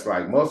 With us,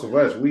 like, most of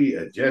us, we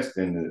adjust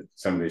into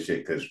some of this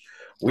shit because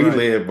we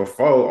lived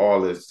before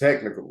all this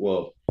technical.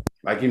 Well,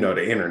 like,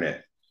 the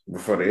internet.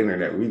 Before the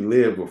internet, we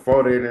lived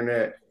before the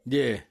internet.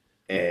 Yeah,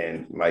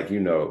 and like,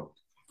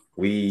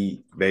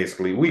 we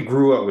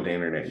grew up with the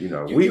internet.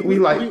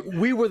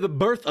 We were the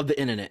birth of the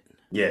internet.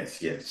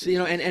 Yes.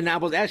 So, and I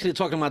was actually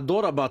talking to my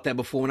daughter about that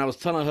before when I was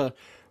telling her a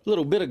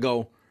little bit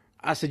ago.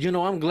 I said,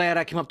 I'm glad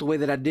I came up the way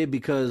that I did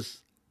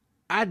because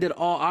I did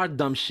all our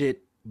dumb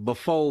shit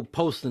before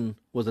posting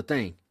was a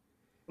thing.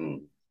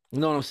 You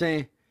know what I'm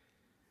saying?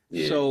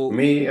 Yeah. So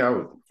me,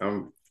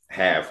 I'm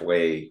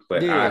halfway,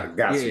 but I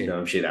got some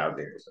dumb shit out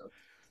there. So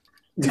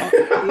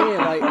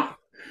like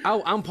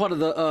I'm part of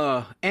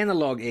the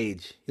analog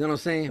age. You know what I'm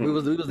saying? We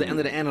was the end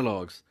of the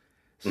analogs.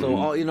 So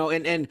all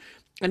and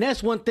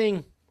that's one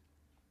thing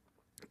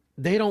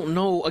they don't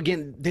know.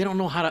 Again, they don't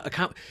know how to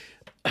account.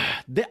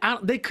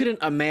 They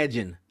couldn't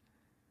imagine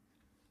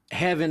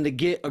having to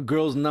get a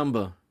girl's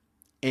number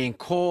and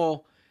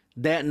call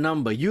that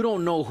number. You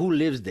don't know who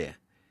lives there.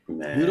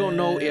 Man. You don't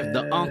know if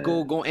the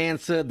uncle gonna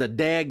answer, the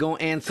dad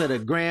gonna answer, the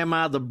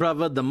grandma, the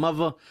brother, the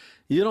mother.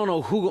 You don't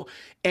know who.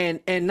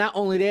 And not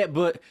only that,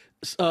 but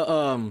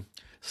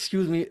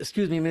excuse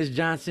me, Miss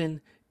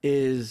Johnson,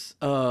 is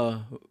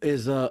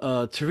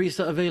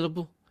Teresa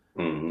available?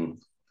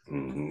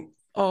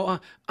 Oh,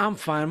 I'm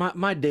fine.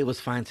 My day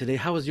was fine today.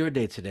 How was your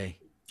day today?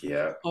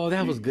 Yeah. Oh,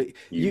 that was good.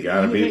 You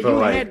gotta be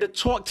polite. You had to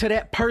talk to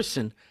that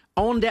person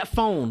on that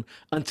phone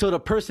until the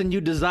person you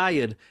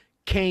desired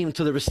came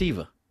to the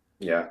receiver.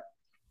 Yeah.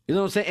 You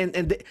know what I'm saying?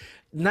 And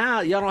now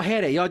y'all don't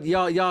have that.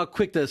 Y'all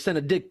quick to send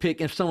a dick pic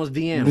in someone's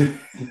DM.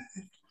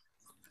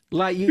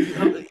 Like,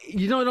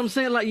 you know what I'm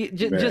saying? Like,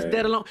 just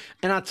that alone.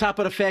 And on top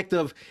of the fact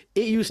of,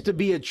 it used to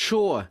be a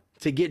chore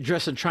to get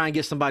dressed and try and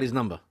get somebody's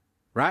number,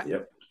 right?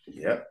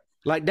 Yep.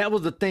 Like, that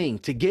was the thing,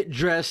 to get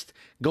dressed,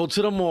 go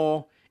to the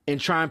mall, and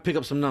try and pick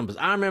up some numbers.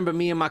 I remember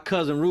me and my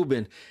cousin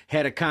Ruben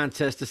had a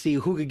contest to see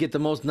who could get the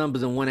most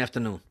numbers in one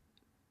afternoon.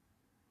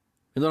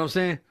 You know what I'm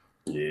saying?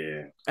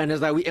 Yeah. And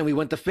it's like we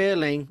went to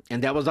Fairlane,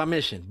 and that was our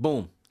mission.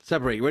 Boom.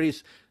 Separate.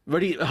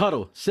 Ready,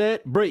 huddle.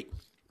 Set, break.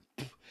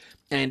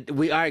 And all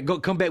right,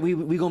 come back.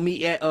 We gonna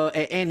meet at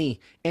Annie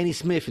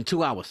Smith in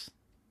 2 hours.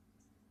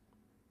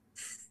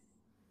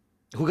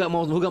 Who got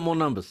more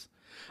numbers?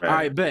 Right. All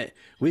right, bet.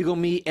 We gonna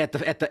meet at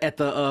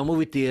the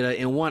movie theater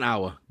in 1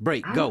 hour.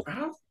 Break. Go.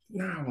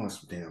 Now I want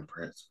some damn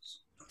pretzels.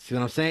 See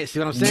what I'm saying? See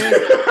what I'm saying?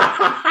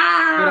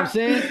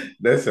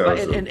 That's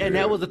and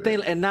that was the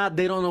thing. And now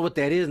they don't know what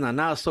that is.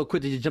 Now it's so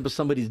quick to just jump in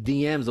somebody's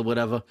DMs or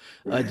whatever.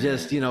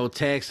 Just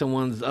tag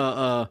someone's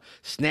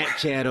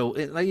Snapchat or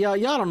like y'all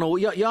don't know.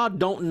 Y'all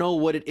don't know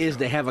what it is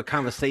to have a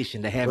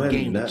conversation, to have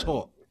game, to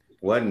talk.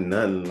 Wasn't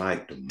nothing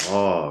like the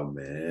mall,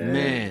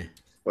 man.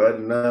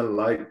 Wasn't nothing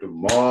like the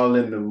mall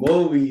in the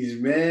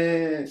movies,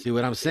 man. See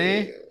what I'm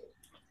saying?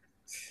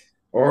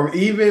 or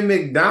even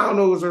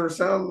McDonald's or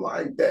something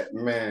like that,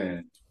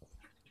 man.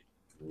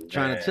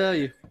 Trying to tell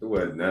you. It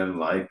was nothing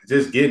like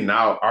just getting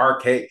out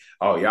arcade.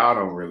 Oh, y'all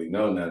don't really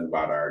know nothing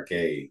about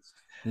arcades.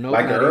 Nope,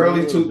 Like not even a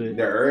little bit.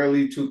 the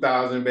early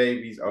 2000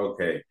 babies,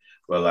 okay.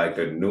 But like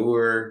the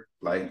newer,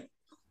 like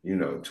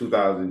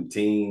 2000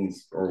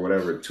 teens or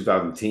whatever,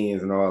 2000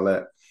 teens and all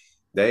that,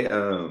 they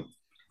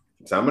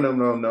some of them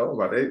don't know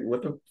about it.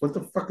 What the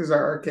fuck is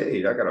our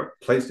arcade? I got a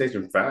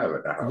PlayStation 5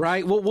 at the house.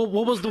 Right. What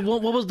was the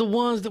one? What was the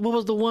ones? What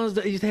was the ones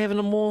that used to have in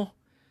the mall?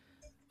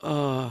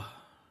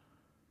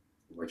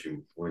 What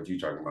you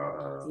talking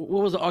about?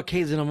 What was the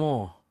arcades in the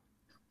mall?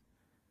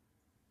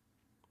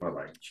 What,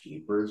 like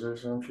Jeepers or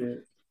some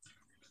shit?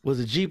 Was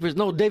it Jeepers?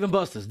 No, Dave and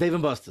Buster's. Dave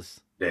and Buster's.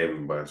 Dave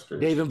and Buster's.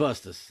 Dave and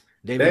Buster's.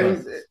 Dave and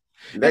Buster's.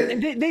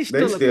 They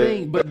still a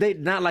thing, but they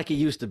not like it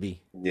used to be.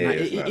 Yeah,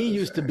 it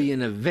used to be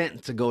an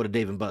event to go to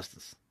Dave and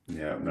Buster's.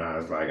 Yeah, no,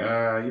 it's like,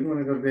 you want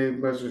to go to Dave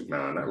and Buster's?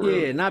 No, not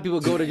really. Yeah, now people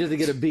go there just to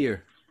get a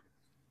beer.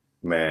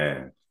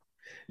 Man,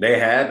 they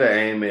had to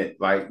aim it,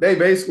 like, they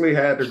basically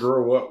had to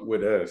grow up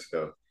with us,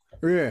 though.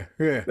 Yeah.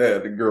 They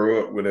had to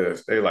grow up with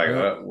us. They like,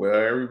 well,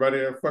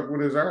 everybody that fuck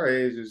with us our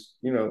age is,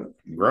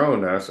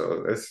 grown now.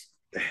 So that's,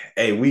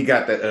 hey, we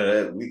got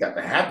the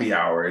happy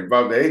hour.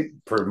 They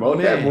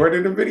promote that more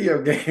than the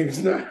video games.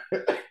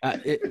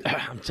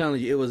 I'm telling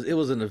you, it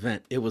was an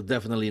event. It was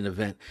definitely an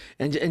event,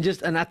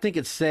 and I think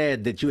it's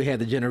sad that you had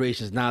the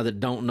generations now that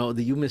don't know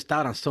that you missed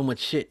out on so much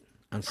shit.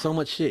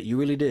 You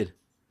really did.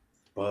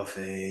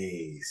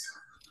 Buffets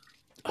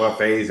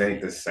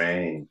ain't the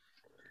same.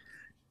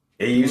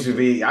 It used to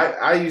be.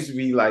 I used to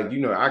be like,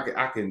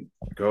 I can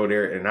go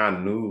there and I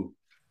knew,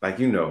 like,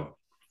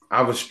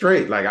 I was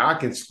straight. Like, I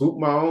can scoop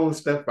my own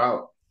stuff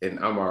out and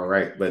I'm all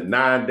right. But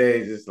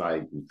nowadays, it's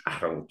like, I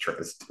don't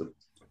trust it.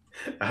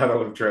 I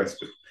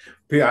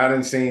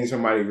done seen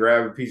somebody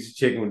grab a piece of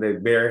chicken with their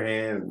bare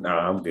hand. No,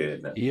 I'm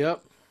good now.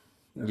 Yep.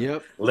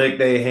 Lick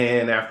their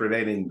hand after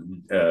they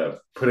didn't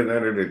put it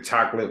under the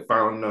chocolate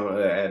fountain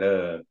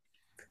at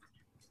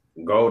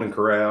Golden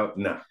Corral.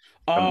 No.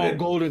 Oh,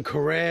 Golden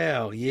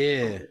Corral.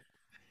 Yeah.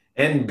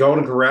 And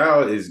Golden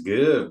Corral is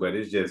good, but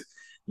it's just,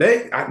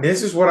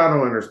 this is what I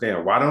don't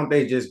understand. Why don't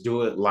they just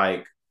do it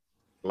like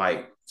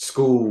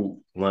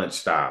school lunch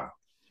style?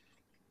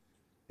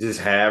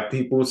 Just have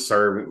people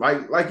serving,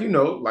 like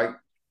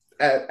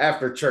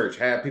after church,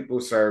 have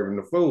people serving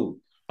the food.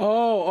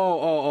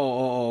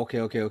 Oh,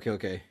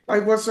 okay.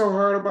 Like, what's so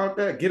hard about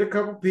that? Get a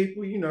couple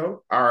people,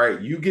 All right,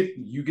 you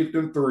get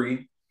them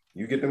three.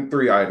 You get them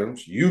 3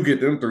 items. You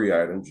get them 3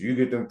 items. You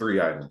get them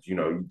 3 items.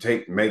 You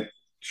make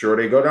sure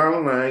they go down the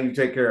line. You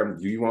take care of them.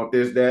 Do you want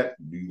this, that?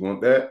 Do you want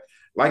that?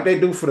 Like they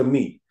do for the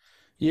meat.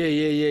 Yeah.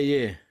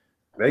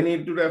 They need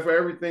to do that for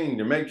everything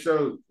to make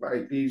sure,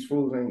 like, these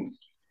fools ain't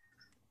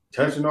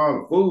touching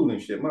all the food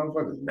and shit.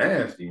 Motherfuckers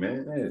nasty,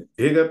 man.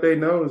 They dig up their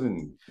nose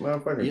and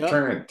motherfuckers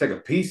trying to take a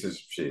piece of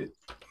shit.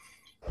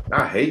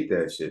 I hate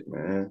that shit,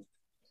 man.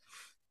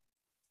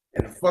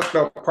 And the fucked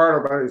up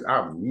part about it is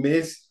I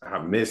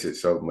miss it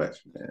so much,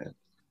 man.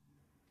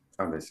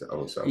 I miss it so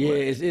much. Yeah,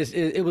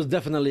 it was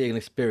definitely an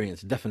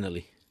experience,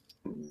 definitely.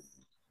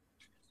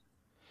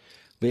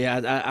 But yeah,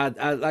 I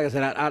like I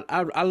said,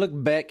 I look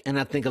back and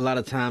I think a lot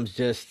of times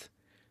just,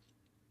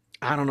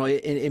 I don't know,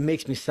 it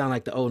makes me sound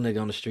like the old nigga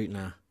on the street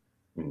now.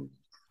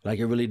 Like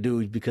it really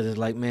do, because it's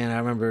like, man, I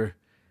remember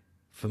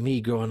for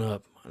me growing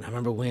up, and I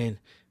remember when.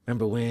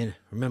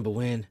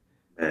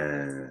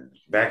 Man,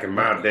 back in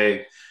my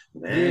day,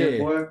 man,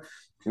 boy,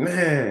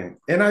 man.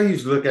 And I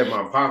used to look at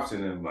my pops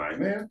and I'm like,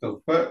 man, what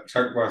the fuck?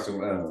 Talk about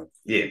some,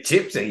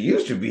 chips. They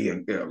used to be a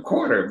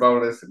quarter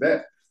bonus and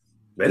that.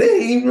 But it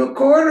ain't even a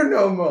quarter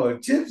no more.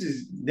 Chips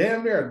is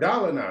damn near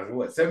 $1 now.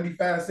 What,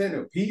 75 cents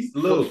a piece? A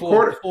little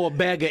quarter. For a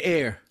bag of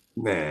air.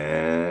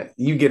 Man,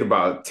 you get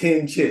about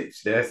 10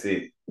 chips. That's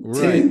it.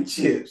 Right. 10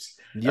 chips.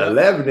 Yep.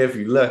 11 if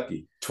you're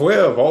lucky.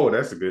 12, oh,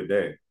 that's a good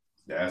day.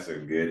 That's a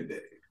good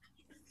day.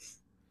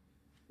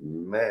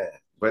 Man,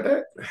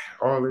 but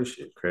all this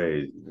shit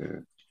crazy,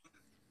 man.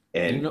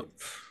 And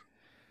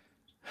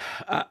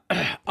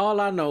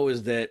all I know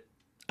is that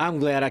I'm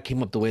glad I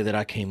came up the way that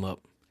I came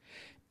up.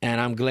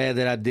 And I'm glad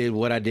that I did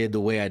what I did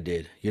the way I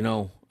did.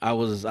 I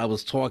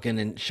was talking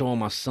and showing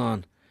my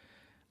son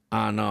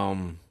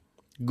on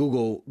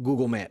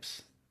Google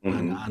Maps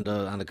on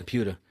the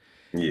computer.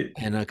 Yeah.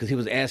 And because he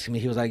was asking me,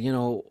 he was like,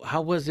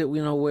 how was it,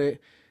 where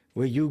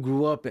you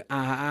grew up at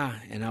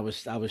and I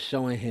was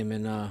showing him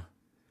and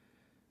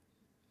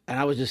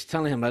I was just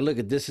telling him, like, look,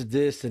 this is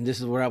this and this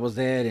is where I was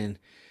at, and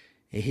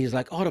he's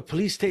like, oh, the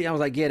police station. I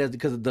was like, yeah, that's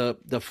because the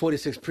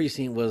 46th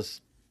precinct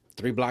was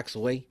 3 blocks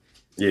away.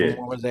 Yeah. From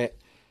where I was at.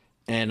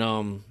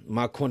 And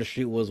my corner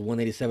street was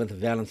 187th and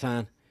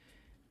Valentine.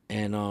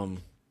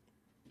 And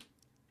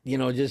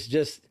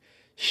just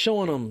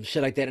showing them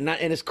shit like that. And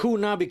it's cool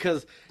now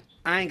because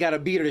I ain't got a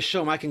beater to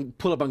show him. I can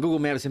pull up on Google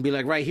Maps and be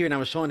like, right here. And I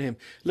was showing him,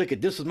 look,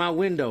 this was my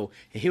window.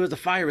 And here was the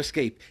fire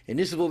escape. And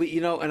this is what we,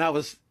 and I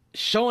was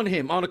showing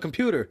him on the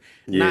computer.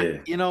 Yeah.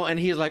 Not, and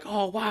he's like,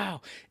 oh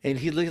wow. And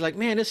he's like,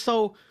 man, it's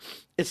so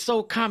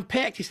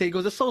compact. He said, he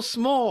goes, it's so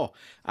small.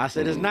 I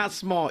said, it's not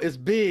small, it's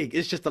big.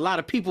 It's just a lot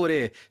of people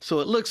there. So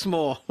it looks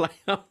small. Like,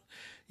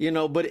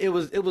 but it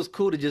was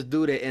cool to just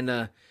do that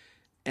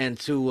and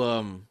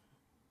to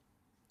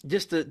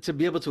just to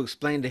be able to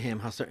explain to him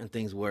how certain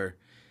things were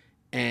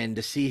and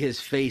to see his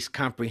face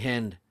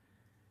comprehend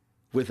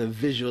with a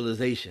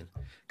visualization.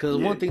 Because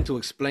it's one thing to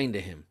explain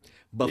to him,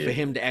 but for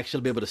him to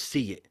actually be able to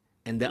see it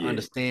and then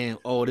understand,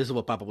 oh, this is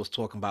what Papa was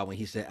talking about when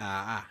he said,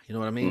 you know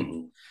what I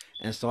mean?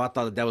 And so I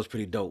thought that was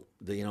pretty dope,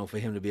 for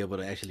him to be able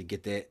to actually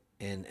get that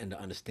and to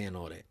understand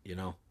all that,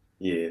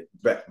 Yeah.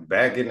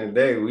 Back in the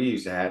day, we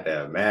used to have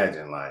to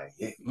imagine, like,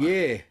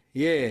 yeah.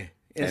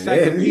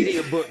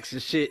 Encyclopedia books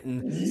and shit.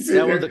 And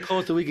that was the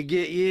closest we could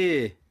get,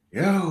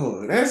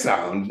 Yo, that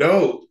sounds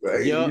dope.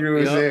 Like, you know what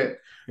I'm saying?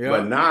 Yep.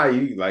 But now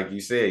you, like you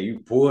said, you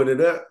pulled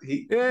it up.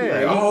 You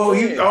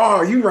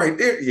right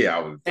there. Yeah, I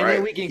was and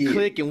then we can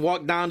click and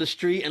walk down the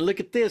street and look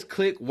at this.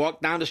 Click,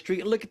 walk down the street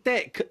and look at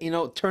that.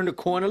 Turn the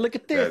corner, look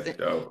at this. That's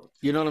dope.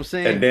 You know what I'm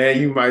saying? And then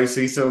you might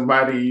see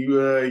somebody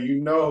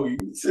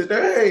you said,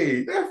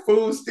 hey, that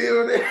fool's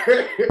still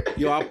there.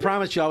 Yo, I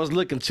promise you, I was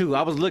looking too.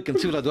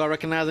 Like, do I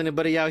recognize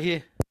anybody out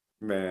here?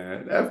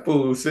 Man, that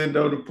fool sitting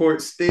on the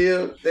porch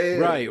still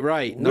there.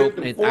 Right. Nope.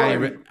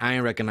 I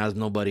ain't recognize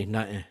nobody.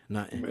 Nothing.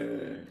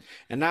 Man.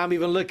 And now I'm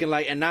even looking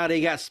and now they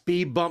got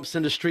speed bumps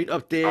in the street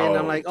up there, and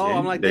I'm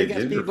like, they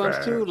got speed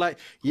bumps too. Like,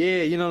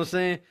 yeah, you know what I'm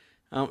saying?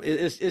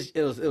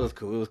 It was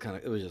cool.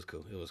 It was just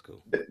cool. It was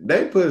cool.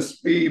 They put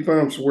speed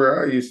bumps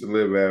where I used to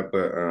live at,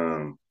 but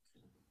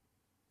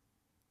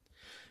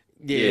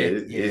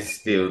it's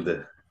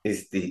still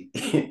it's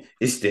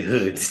the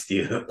hood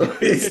still.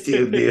 It's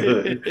still the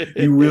hood.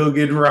 You will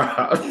get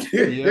robbed.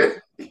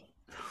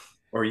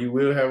 Or you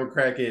will have a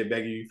crackhead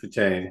begging you for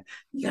change.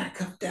 You got a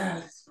couple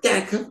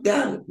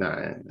dollars.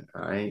 Nah,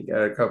 I ain't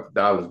got a couple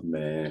dollars,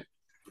 man.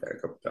 Got a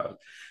couple dollars.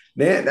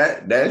 Man,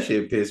 that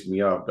shit pissed me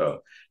off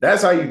though.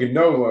 That's how you can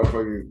know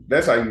motherfuckers.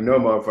 That's how you know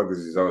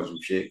motherfuckers is on some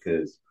shit,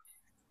 because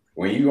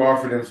when you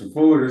offer them some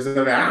food or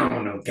something, I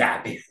don't know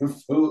goddamn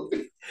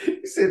food.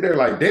 You sit there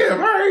like, damn,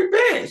 all right,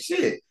 man,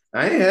 shit.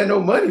 I ain't had no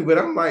money, but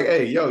I'm like,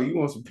 hey, yo, you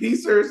want some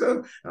pizza or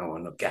something? I don't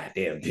want no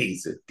goddamn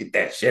pizza. Get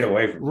that shit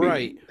away from me.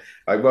 Right.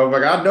 Like,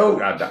 motherfucker,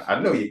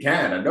 I know you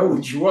can. I know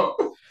what you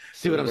want.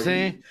 See what I'm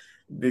saying?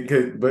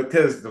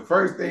 Because the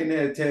first thing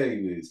they'll tell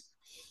you is,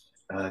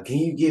 can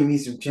you give me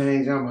some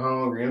change? I'm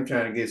hungry. I'm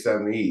trying to get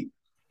something to eat.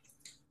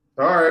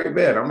 All right,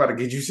 bet. I'm about to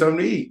get you something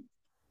to eat.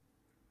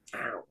 I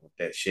don't want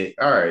that shit.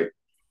 All right.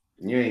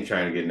 You ain't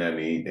trying to get nothing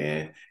to eat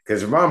then.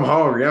 Because if I'm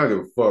hungry, I don't give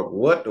a fuck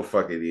what the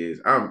fuck it is.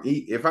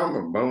 If I'm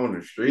a bum on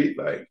the street,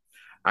 like,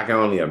 I can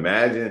only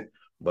imagine.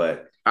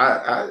 But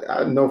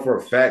I know for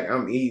a fact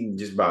I'm eating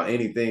just about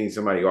anything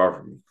somebody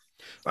offered me.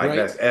 Like,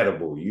 that's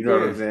edible. You know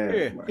what I'm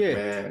saying?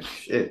 Man,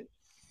 shit.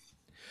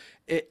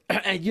 And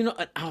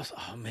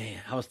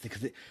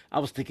I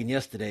was thinking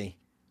yesterday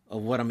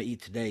of what I'm gonna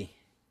eat today.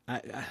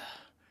 And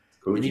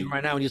even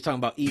right now when you're talking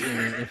about eating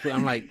and food,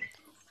 I'm like,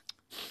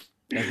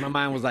 as my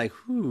mind was like,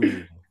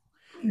 whoo.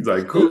 He's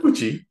like,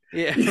 coochie.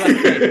 Yeah.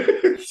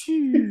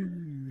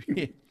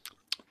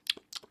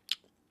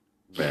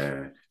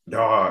 Man,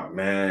 dog,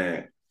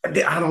 man.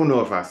 I don't know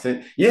if I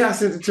sent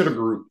it to the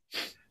group.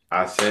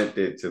 I sent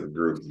it to the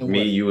group.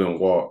 Me, you, and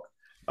Walk.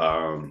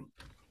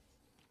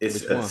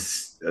 It's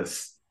a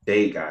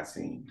steak I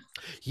seen.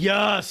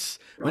 Yes.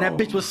 When that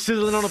bitch was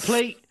sizzling on the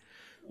plate.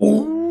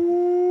 Ooh.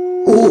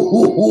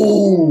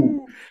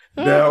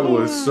 That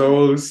was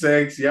so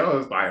sexy. I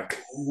was like,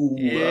 ooh.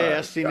 Yeah,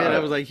 I seen that. I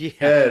was like,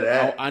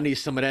 I need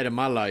some of that in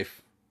my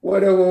life.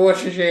 Whatever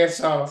Worcestershire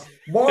sauce.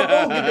 Boy,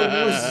 go get the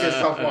Worcestershire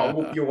sauce while I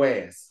whoop your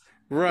ass.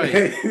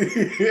 Right.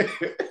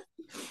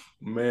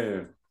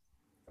 Man.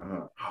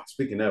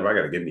 Speaking of, I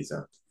gotta get me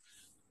some.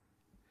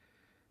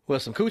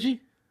 What, some coochie?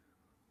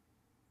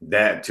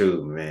 That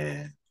too,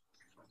 man.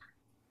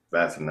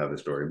 That's another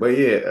story. But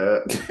yeah,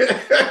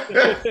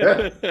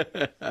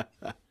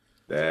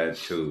 that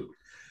too.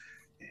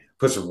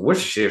 Put some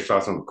Worcestershire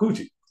sauce on the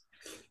coochie.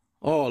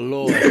 Oh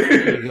Lord.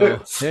 There you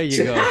go. There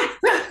you go.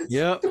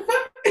 Yep.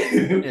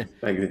 Yeah.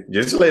 Thank you.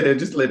 Just let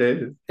it.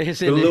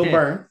 It's a little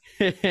burn.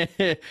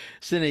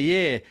 Send it,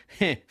 yeah.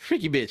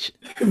 Freaky bitch.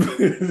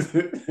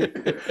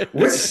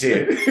 What's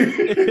shit?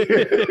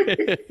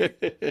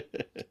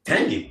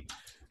 Tangy.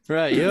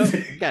 Right, yep.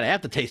 Got an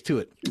aftertaste to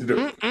it.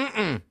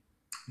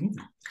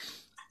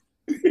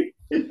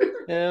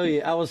 Hell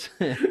yeah, I was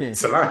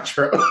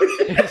cilantro.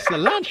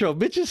 Cilantro,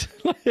 bitches.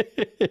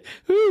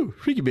 Ooh,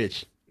 freaky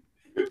bitch.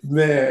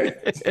 Man.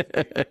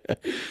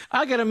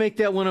 I gotta make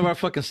that one of our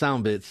fucking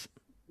sound bits.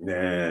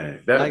 Nah,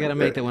 I gotta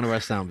make that one of our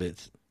sound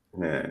bits.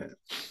 Nah.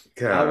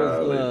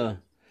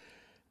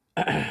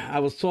 I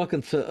was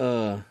talking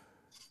to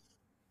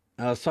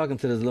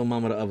this little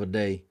mama the other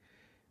day,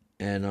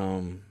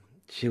 and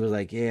she was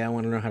like, "Yeah, I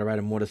want to learn how to ride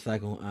a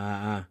motorcycle."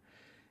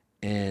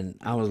 And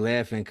I was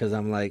laughing because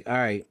I'm like, "All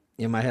right."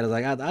 In my head, I was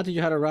like, "I'll teach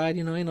you how to ride.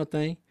 Ain't no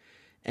thing."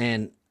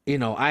 And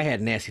I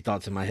had nasty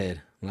thoughts in my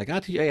head. I'm like,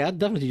 I'll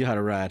definitely teach you how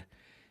to ride.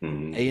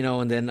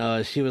 Mhm. And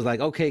then she was like,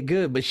 okay,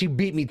 good. But she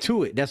beat me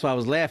to it. That's why I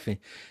was laughing.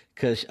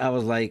 Because I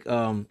was like,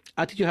 I'll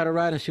teach you how to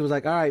ride. And she was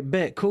like, all right,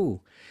 bet,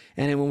 cool.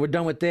 And then when we're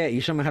done with that,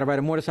 you show me how to ride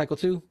a motorcycle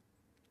too?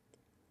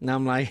 And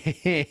I'm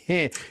like,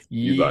 yeah.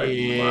 You like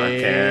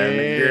my kind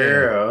of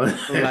girl.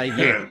 I'm like,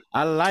 yeah,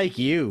 I like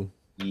you.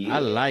 Yeah. I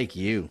like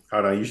you.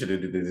 Hold on, you should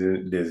have did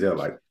Denzel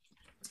like,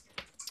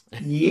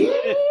 yeah.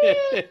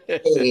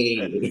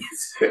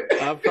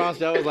 I promise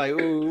you, I was like,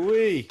 ooh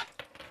wee.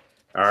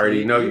 I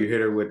already know you hit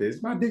her with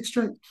this. My dick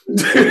straight.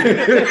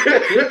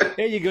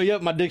 There you go.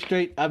 Yep, my dick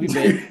straight. I'll be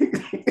back.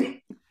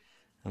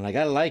 I'm like,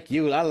 I like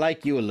you. I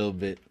like you a little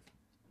bit.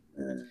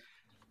 And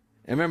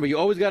remember, you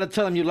always got to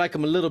tell them you like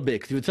them a little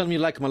bit. Because if you tell them you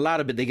like them a lot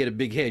of it, they get a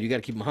big head. You got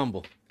to keep them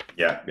humble.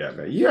 Yeah.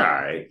 You're all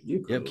right. You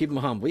cool. Yep, keep them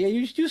humble. Yeah,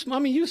 you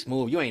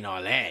smooth. You ain't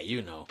all that,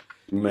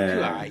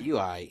 Man. You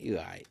all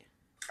right.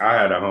 I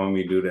had a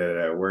homie do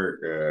that at work.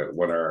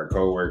 One of our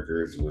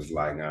coworkers was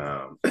like,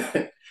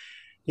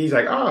 he's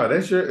like, oh,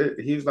 that's your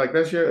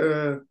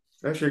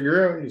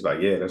girl. He's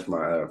like, yeah, that's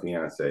my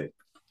fiance.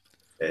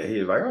 And he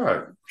was like,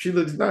 oh, she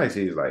looks nice.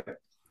 He's like,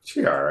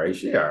 she all right.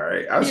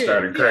 I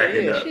started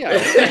cracking up. She all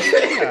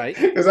right.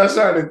 Because I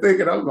started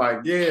thinking, I'm like,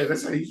 yeah,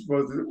 that's how you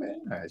supposed to do,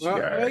 man. She all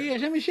right. Yeah,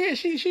 I mean,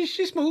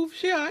 she's smooth.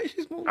 She all right.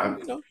 She's smooth.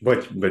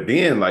 But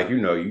then, like, you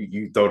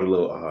throw the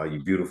little,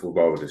 you beautiful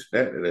ball with this.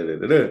 But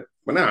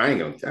now I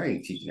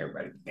ain't teaching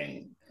everybody the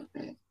game.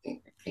 I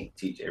can't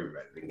teach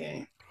everybody the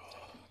game.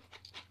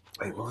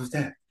 Wait, what was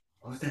that?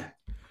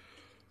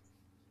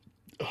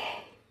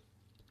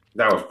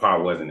 That was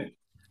Paul, wasn't it?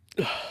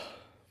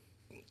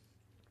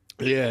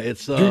 Yeah,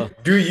 it's do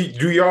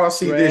y'all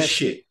see this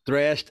shit?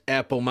 Thrashed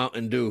apple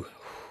Mountain Dew.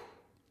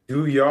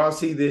 Do y'all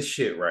see this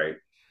shit, right?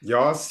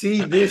 Y'all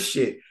see this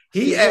shit.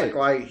 He act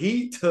like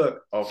he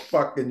took a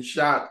fucking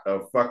shot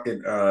of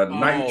fucking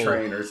Night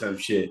Train or some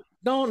shit.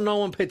 Don't no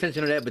one pay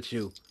attention to that but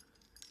you.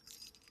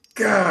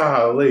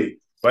 Golly.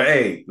 But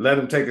hey, let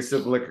him take a sip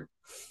of liquor.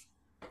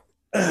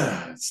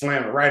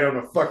 Slam it right on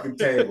the fucking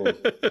table.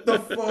 The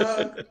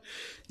fuck?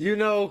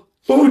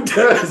 Who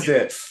does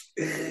that?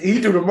 He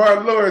do the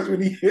Martin Lawrence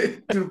when he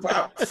hit the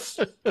pop.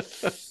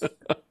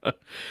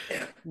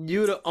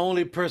 You the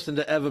only person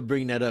to ever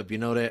bring that up. You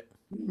know that?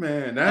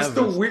 Man, that's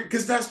the weird,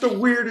 because that's the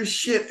weirdest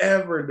shit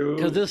ever, dude.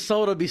 Because this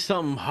soda be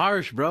something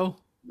harsh, bro.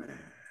 Man.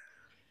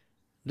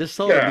 This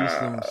soda be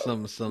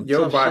some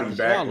your body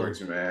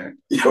backwards, man.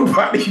 Your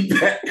body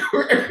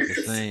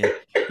backwards.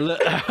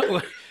 Look,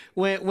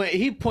 when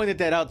he pointed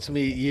that out to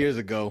me years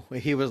ago,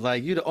 he was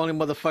like, "You the only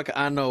motherfucker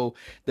I know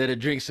that'll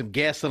drink some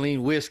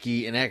gasoline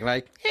whiskey and act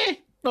like,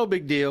 no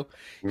big deal."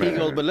 Man. He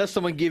goes, "But let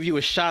someone give you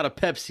a shot of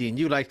Pepsi and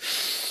you like,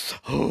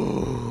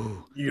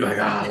 oh, you like,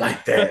 I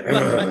like that."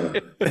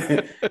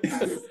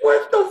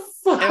 What the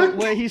fuck? And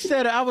when he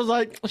said it, I was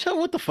like,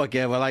 "What the fuck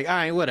ever?" Like, all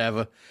right,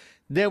 whatever.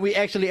 Then we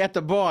actually at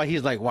the bar,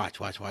 he's like, watch.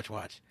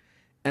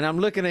 And I'm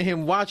looking at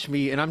him watch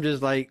me, and I'm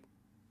just like,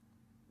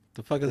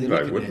 the fuck is he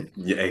looking at?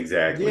 Yeah,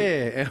 exactly.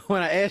 Yeah, and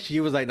when I asked you,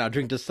 he was like, now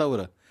drink the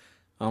soda.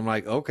 I'm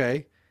like,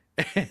 okay.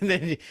 And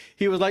then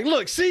he was like,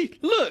 look.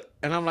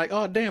 And I'm like,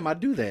 oh, damn, I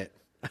do that.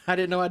 I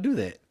didn't know I do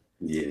that.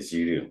 Yes,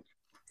 you do.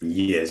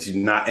 Yes,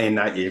 you not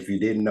if you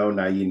didn't know,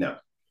 now you know.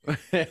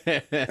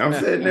 I'm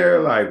sitting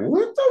there like,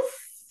 what the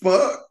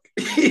fuck?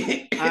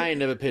 I ain't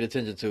never paid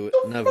attention to it.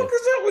 What the fuck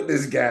is up with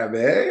this guy,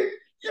 man?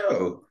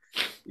 Yo.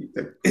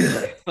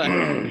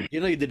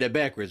 You did that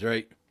backwards,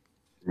 right?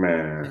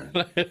 Man.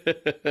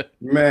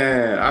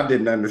 Man, I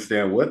didn't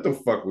understand what the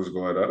fuck was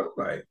going on. I'm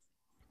like,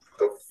 what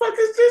the fuck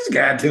is this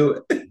guy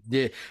doing?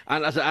 Yeah,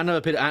 I never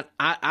paid.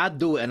 I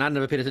do it, and I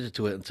never paid attention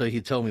to it until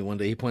he told me one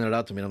day. He pointed it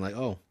out to me, and I'm like,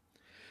 oh,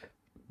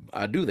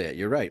 I do that.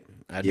 You're right.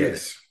 I do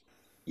that.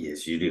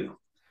 Yes, you do.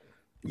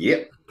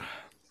 Yep.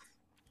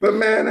 But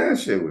man, that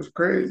shit was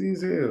crazy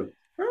as hell.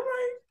 I'm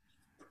like,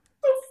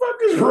 what the fuck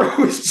is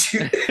wrong with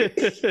you?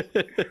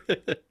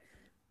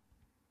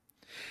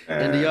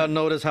 And do y'all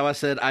notice how I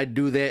said I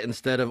do that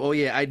instead of, oh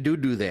yeah, I do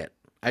that.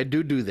 I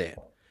do that.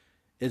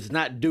 It's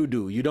not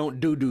do. You don't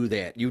do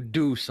that. You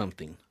do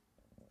something.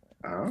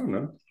 I don't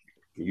know.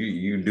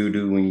 You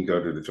do when you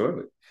go to the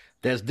toilet.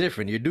 That's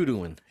different. You're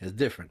doing. It's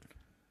different.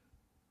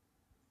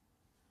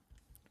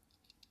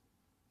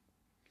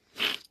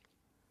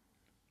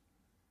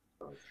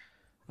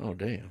 Oh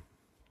damn,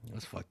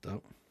 that's fucked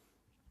up.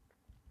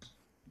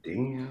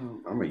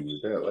 Damn, I'm gonna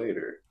use that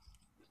later.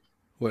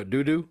 What,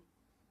 do?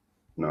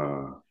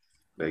 Nah,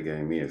 they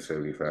gave me a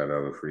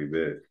 $75 free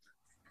bet.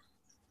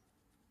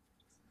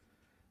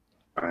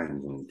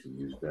 I'm going to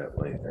use that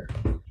later.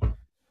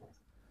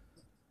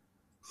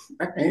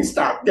 I can't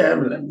stop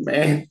gambling,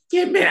 man.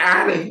 Get me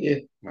out of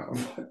here. No.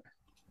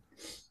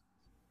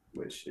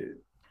 But shit.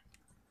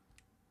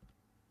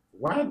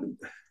 Why?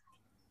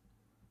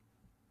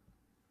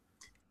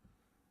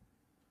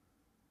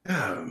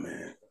 Oh,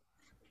 man.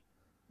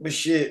 But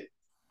shit.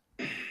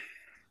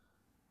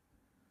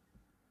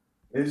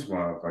 This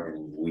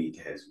motherfucking week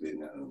has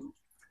been,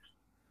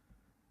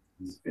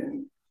 it's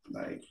been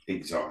like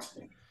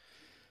exhausting.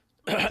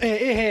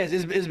 It has.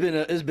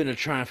 It's been a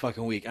trying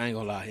fucking week. I ain't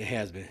gonna lie. It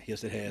has been.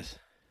 Yes, it has.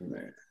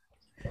 Man.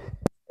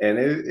 And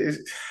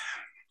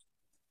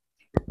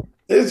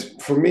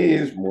it's for me,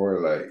 it's more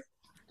like,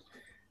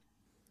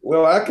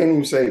 well, I can't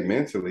even say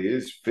mentally,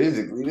 it's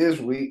physically this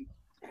week.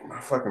 My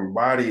fucking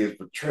body is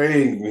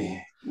betraying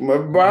me. My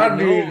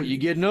body. You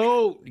getting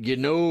old. You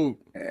getting old.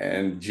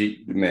 And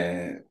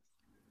man,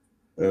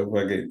 the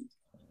fucking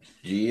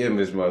GM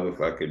is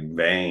motherfucking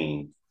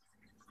vain.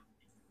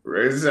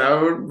 Chris,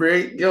 I would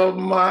break your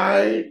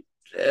mind,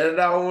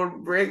 and I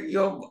would break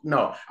your.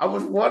 No, I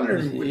was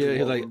wondering which Yeah,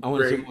 he's one like, would I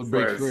want to see break what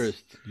breaks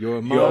first.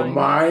 Your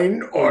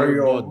mind or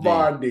your body.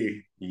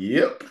 body.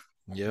 Yep.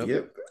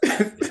 Yep.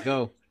 Let's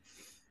go.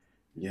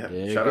 Yeah.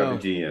 There Shout you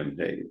out to GM.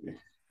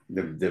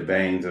 The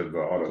veins of the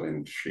auto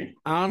industry.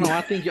 I don't know.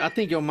 I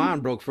think your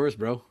mind broke first,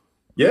 bro.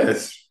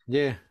 Yes.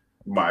 Yeah.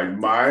 My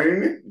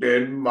mind,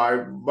 then my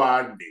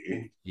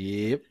body.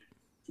 Yep.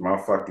 My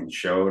fucking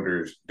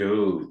shoulders,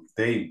 dude,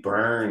 they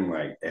burn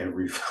like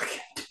every fucking.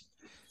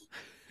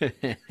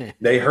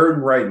 They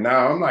hurting right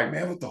now. I'm like,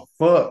 man, what the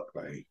fuck?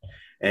 Like,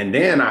 and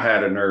then I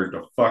had a nerve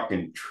to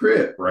fucking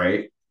trip,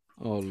 right?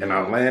 Oh, and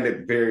I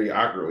landed very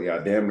awkwardly. I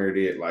damn near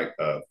did like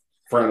a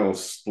frontal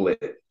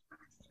split.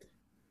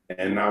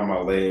 And now my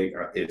leg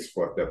is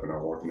fucked up and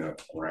I'm walking up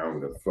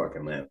around with a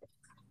fucking limp.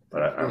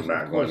 But I'm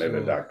not going to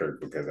the doctor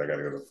because I got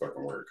to go to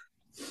fucking work.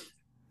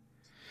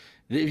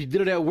 If you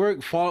did it at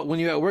work, fall when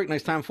you're at work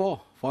next time.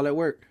 Fall at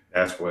work.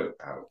 That's what.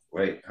 I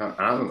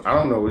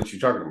don't know what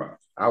you're talking about.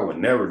 I would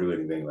never do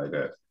anything like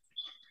that.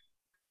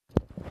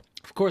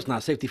 Of course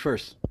not. Safety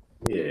first.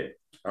 Yeah,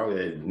 I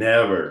would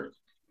never.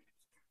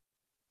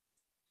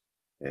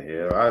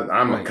 Yeah,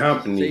 I'm a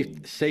company.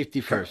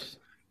 Safety first.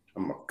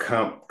 I'm a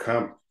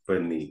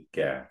company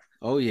guy.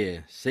 Oh yeah,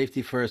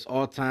 safety first,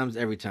 all times,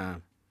 every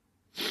time.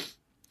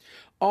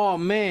 Oh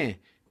man,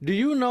 do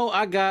you know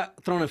I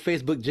got thrown in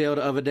Facebook jail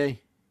the other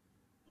day?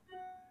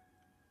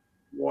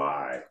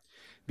 Why?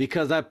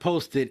 Because I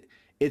posted,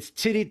 "It's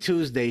Titty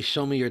Tuesday.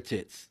 Show me your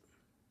tits."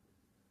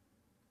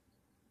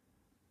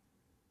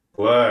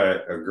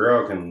 But a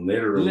girl can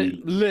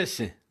literally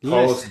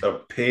post a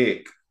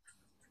pic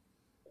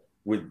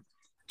with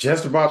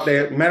just about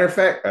that. Matter of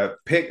fact, a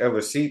pic of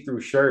a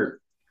see-through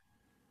shirt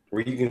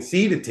where you can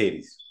see the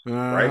titties,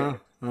 right?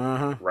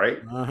 Right?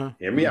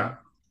 Hear me out.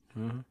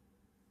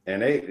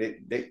 And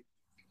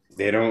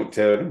they don't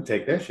tell them to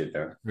take that shit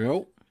down.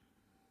 Nope.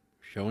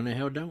 Showing the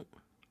hell don't.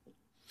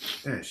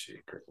 That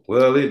shit crazy.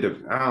 Well,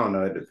 I don't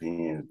know. It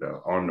depends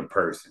though on the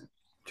person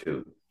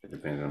too. It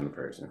depends on the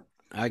person.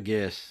 I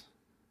guess.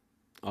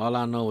 All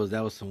I know is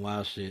that was some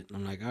wild shit.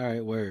 I'm like, all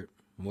right, word.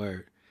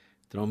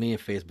 Throw me in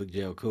Facebook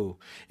jail, cool.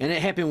 And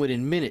it happened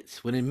within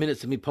minutes. Within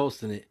minutes of me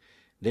posting it,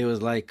 they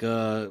was like,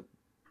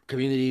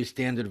 community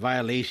standard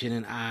violation,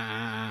 and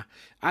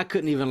I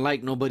couldn't even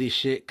like nobody's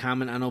shit,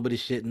 comment on nobody's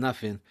shit,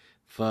 nothing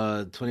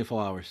for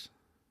 24 hours.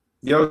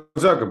 Yo,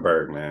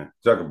 Zuckerberg, man.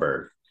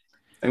 Zuckerberg.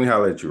 Let me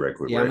holler at you right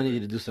quick. Yeah, I'm gonna need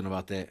you to do something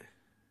about that.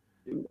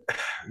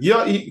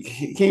 Yo,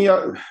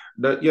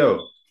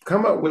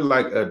 come up with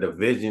like a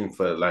division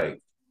for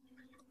like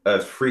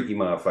us freaky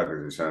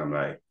motherfuckers or something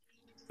like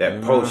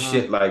that post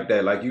shit like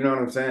that. Like, you know what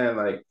I'm saying?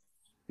 Like,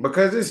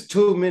 because there's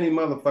too many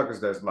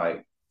motherfuckers that's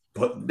like,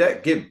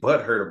 that get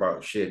butthurt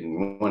about shit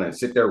and want to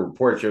sit there and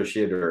report your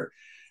shit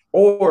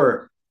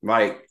or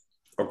like,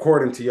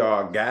 according to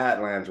y'all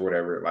guidelines or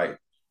whatever, like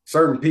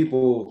certain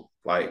people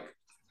like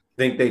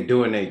think they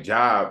doing their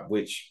job,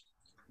 which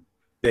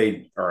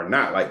they are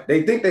not. Like,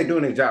 they think they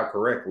doing their job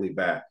correctly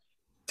by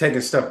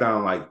taking stuff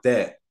down like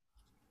that,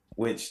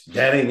 which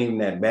that ain't even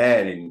that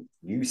bad. And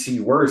you see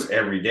worse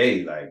every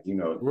day, like, you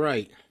know.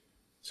 Right.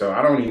 So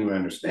I don't even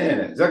understand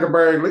it.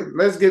 Zuckerberg,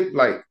 let's get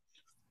like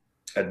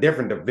a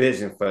different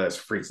division for us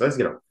freaks. Let's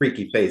get a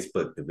freaky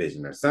Facebook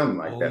division or something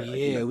like that. Yeah, like,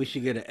 you know. we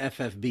should get an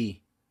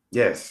FFB.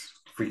 Yes,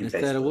 freaky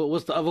Instead Facebook. of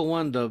what's the other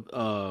one? The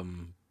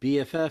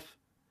BFF.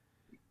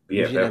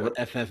 We should have an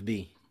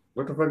FFB.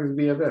 What the fuck is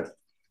BFF?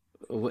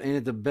 Ain't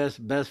it the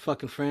best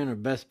fucking friend or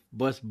best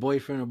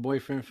boyfriend or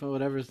boyfriend for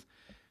whatever?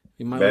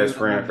 Best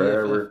friend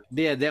forever.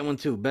 Yeah, that one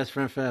too. Best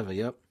friend forever.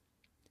 Yep.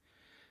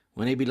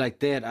 When they be like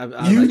that, I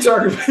thought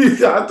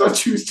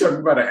you was talking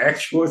about an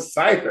actual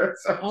site or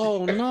something.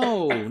 Oh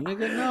no,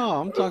 nigga,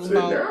 no. I'm talking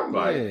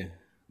about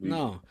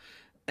no.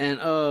 And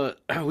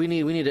we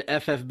need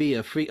an FFB,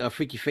 a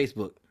freaky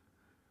Facebook.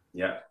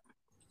 Yeah.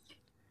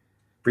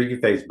 Freaky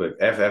Facebook,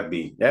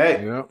 FFB.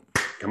 Hey, yep.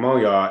 Come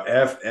on, y'all.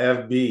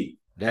 FFB.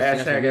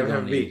 That's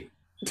 #FFB.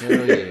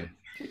 Hell yeah.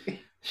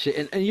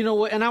 Shit, and you know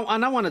what? And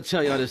I want to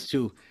tell y'all this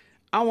too.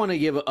 I want to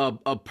give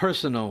a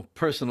personal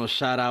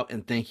shout out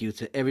and thank you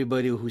to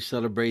everybody who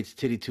celebrates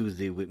Titty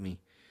Tuesday with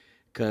me,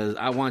 because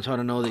I want y'all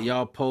to know that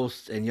y'all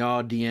posts and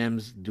y'all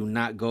DMs do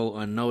not go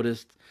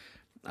unnoticed.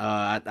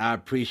 I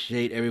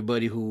appreciate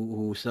everybody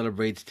who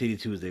celebrates Titty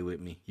Tuesday with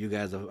me. You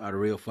guys are the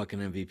real fucking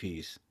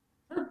MVPs.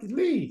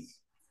 Please.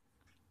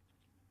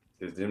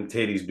 Because them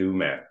titties do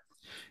matter.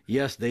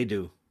 Yes, they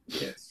do.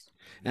 Yes.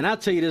 And I'll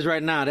tell you this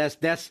right now.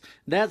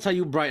 That's how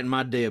you brighten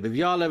my day up. If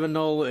y'all ever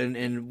know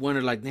and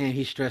wonder like, man,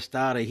 he's stressed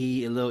out or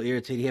he a little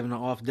irritated, he having an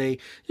off day,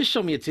 just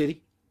show me a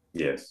titty.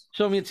 Yes.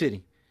 Show me a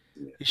titty.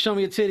 You show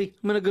me a titty,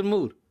 I'm in a good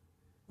mood.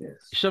 Yes.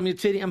 You show me a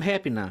titty, I'm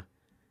happy now.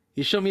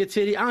 You show me a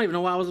titty, I don't even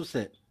know why I was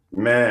upset.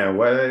 Man,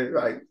 what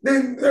like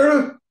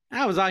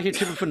I was out here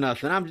tripping for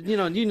nothing. I'm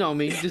you know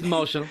me, just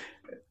emotional.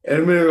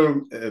 And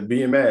then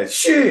being mad.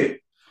 Shit.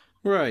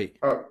 Right.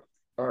 All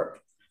right.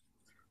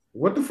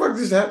 What the fuck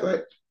just happened?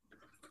 Like,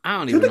 I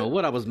don't even know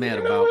what I was mad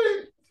about.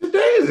 Today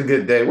is a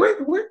good day. Wait,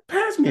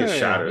 pass me a Yeah,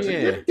 shot or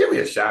something. yeah. Give me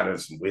a shot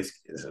of some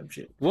whiskey or some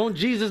shit. Won't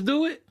Jesus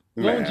do it?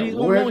 Man,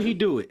 Won't he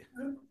do it?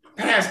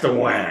 Pass the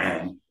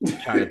wine.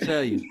 Trying to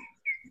tell you.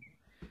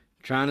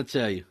 Trying to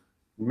tell you.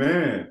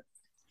 Man.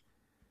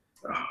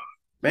 Oh,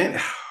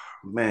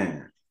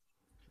 man.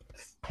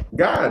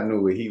 God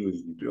knew what he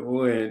was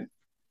doing.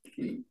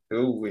 He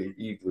knew what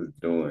he was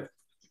doing.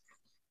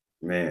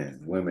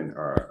 Man, women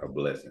are a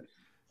blessing.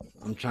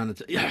 I'm trying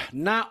to tell you.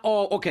 Not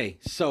all. Okay,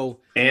 so.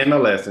 And a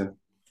lesson.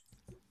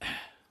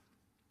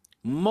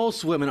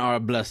 Most women are a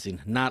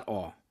blessing, not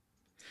all.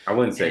 I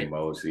wouldn't say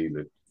most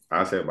either.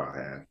 I'd say about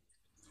half.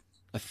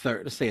 A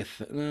third. Let's say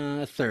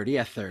a third.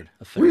 Yeah, a third.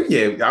 I was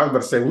about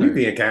to say we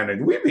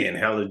being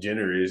hella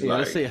generous. Yeah, like,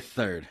 let's say a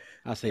third.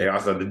 I'll say. They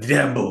also the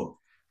devil.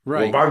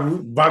 Right. Well,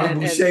 Bobby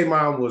Boucher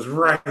mom was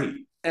right.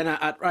 And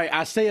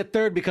I say a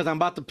third because I'm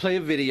about to play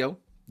a video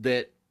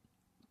that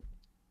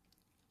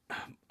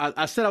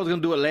I said I was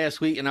gonna do it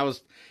last week, and I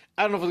don't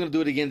know if I'm gonna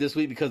do it again this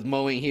week because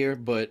Mo ain't here,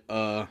 but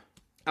I'm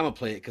gonna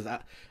play it because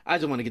I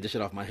just want to get this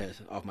shit off my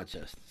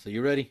chest. So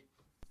you ready?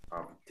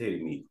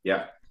 Titty meat.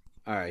 Yeah.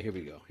 All right, here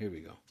we go.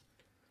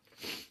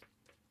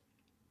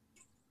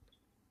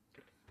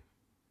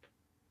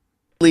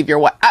 Leave your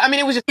wife. I mean,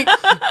 it was just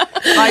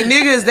like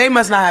niggas. They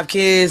must not have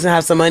kids and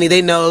have some money.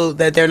 They know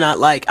that they're not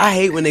like. I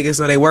hate when niggas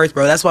know they worth,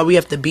 bro. That's why we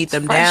have to beat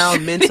them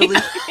down mentally.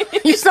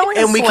 You sound like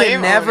and a we slave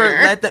can never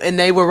owner. let them. And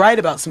they were right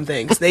about some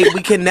things.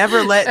 We can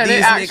never let And these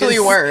it actually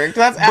niggas worked.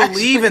 That's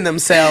believe in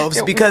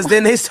themselves because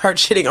then they start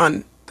shitting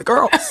on the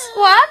girls.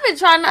 Well, I've been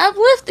trying to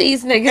uplift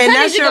these niggas. And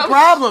that's your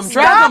problem.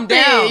 Drag them Stop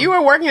down. it. You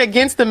were working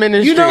against the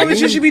ministry. You know what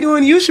you should be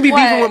doing? You should be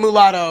beefing with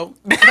Mulatto.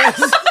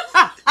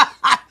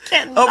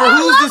 Over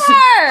who's this?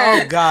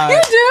 Oh God!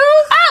 You do?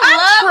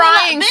 I'm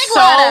trying Big so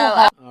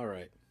Lotto. All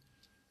right.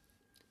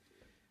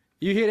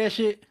 You hear that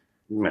shit?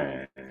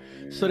 Man.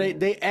 So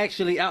they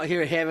actually out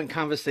here having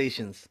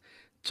conversations,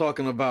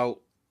 talking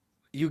about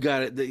you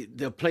got it.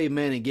 They'll play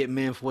men and get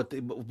men for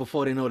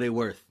before they know their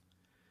worth.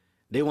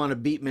 They want to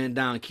beat men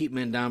down, keep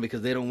men down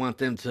because they don't want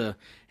them to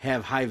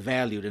have high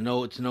value, to know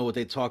what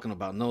they're talking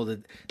about, know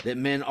that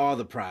men are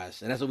the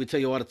prize, and that's what we tell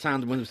you all the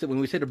time. When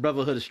we say the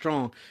brotherhood is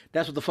strong,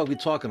 that's what the fuck we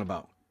talking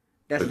about.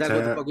 That's what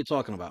the fuck we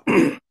talking about.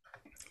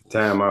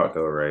 Time out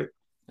though, right?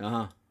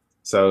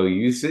 So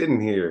you sitting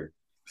here,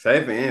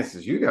 say for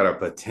instance, you got a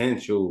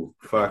potential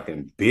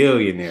fucking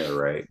billionaire,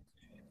 right?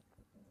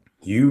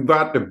 You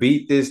about to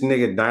beat this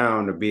nigga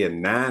down to be a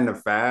 9 to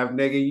 5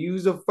 nigga.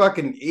 You's a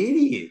fucking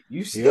idiot.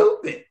 You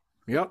stupid.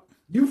 Yep.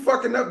 You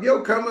fucking up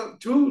your come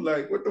up too.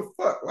 Like, what the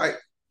fuck? Like,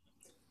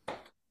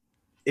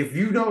 if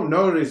you don't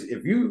notice,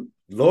 if you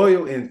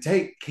loyal and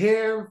take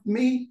care of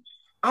me,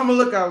 I'm gonna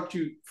look out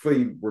for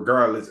you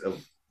regardless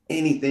of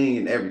anything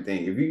and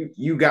everything. If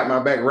you got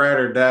my back, ride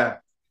or die,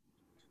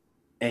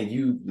 and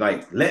you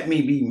like let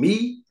me be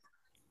me,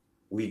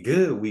 we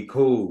good, we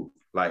cool.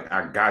 Like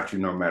I got you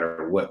no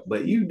matter what.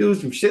 But you do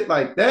some shit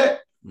like that,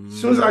 as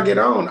soon as I get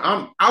on,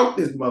 I'm out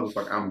this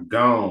motherfucker. I'm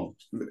gone.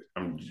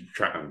 I'm just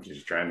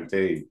trying to tell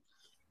you.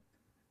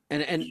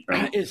 And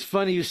it's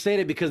funny you say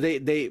that because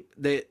they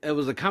it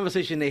was a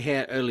conversation they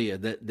had earlier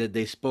that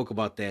they spoke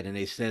about that, and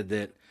they said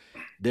that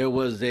there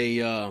was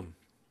they asked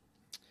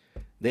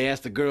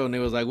the girl and they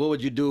was like, what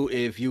would you do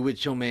if you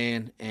with your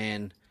man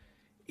and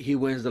he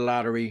wins the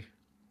lottery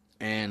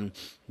and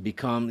he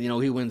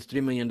wins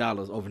 $3 million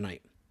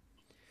overnight?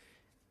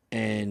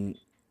 And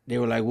they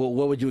were like, well,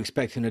 what would you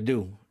expect him to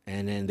do?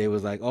 And then they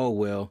was like, oh,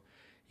 well,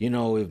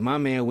 if my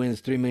man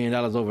wins $3 million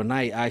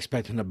overnight, I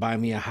expect him to buy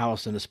me a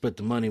house and to split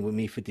the money with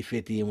me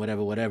 50-50 and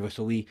whatever.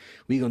 So we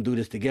going to do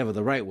this together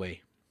the right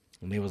way.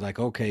 And they was like,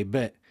 okay,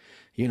 bet.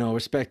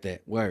 Respect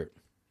that. Word.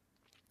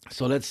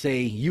 So let's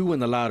say you win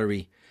the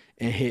lottery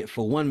and hit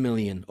for $1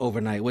 million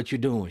overnight. What you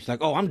doing? She's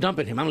like, oh, I'm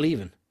dumping him. I'm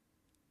leaving.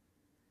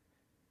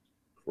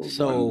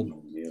 So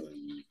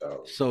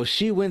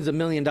she wins $1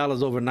 million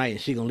overnight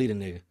and she going to leave a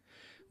nigga.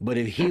 But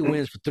if he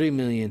wins for $3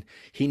 million,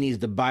 he needs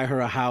to buy her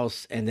a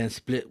house and then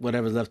split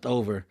whatever's left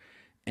over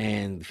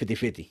and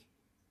 50-50.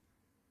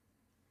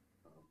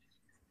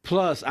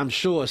 Plus, I'm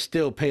sure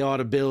still pay all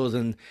the bills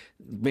and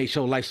make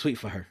sure life's sweet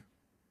for her.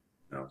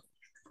 No.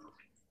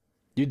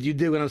 You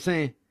dig what I'm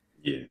saying?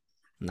 Yeah.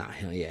 Nah,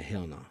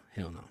 hell no.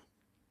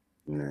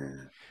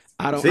 Nah.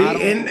 I don't.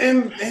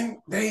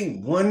 And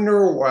they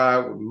wonder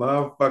why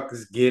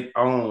motherfuckers get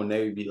on.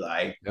 They be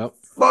like,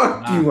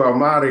 fuck you,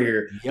 I'm out of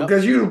here.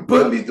 Because you done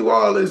put me through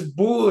all this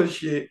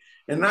bullshit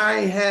and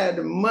I ain't had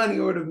the money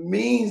or the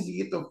means to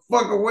get the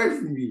fuck away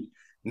from you.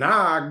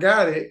 Nah, I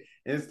got it.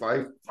 It's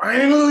like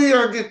finally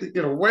I get to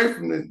get away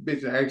from this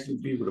bitch and actually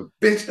be with a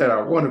bitch that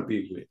I want to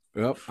be with.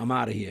 Yep, I'm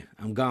out of here.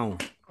 I'm gone.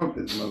 Fuck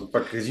this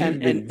motherfucker, because you've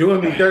been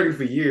doing me dirty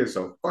for years,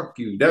 so fuck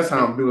you. That's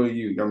how I'm doing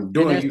you. I'm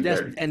doing you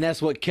dirty. And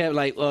that's what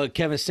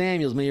Kevin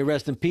Samuels, may you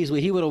rest in peace, what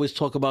he would always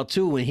talk about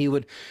too. When he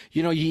would,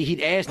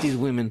 he'd ask these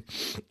women,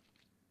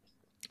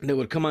 they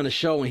would come on the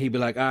show and he'd be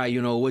like, all right,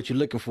 what you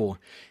looking for?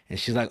 And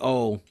she's like,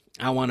 oh,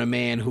 I want a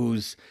man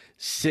who's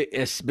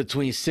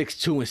between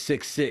 6'2"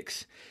 and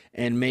 6'6"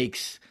 and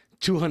makes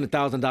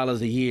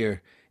 $200,000 a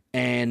year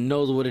and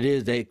knows what it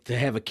is to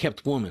have a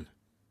kept woman.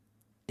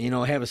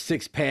 Have a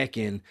six pack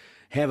and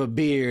have a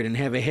beard and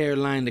have a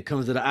hairline that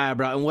comes to the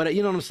eyebrow and what,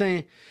 you know what I'm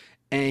saying?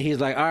 And he's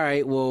like, all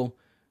right, well,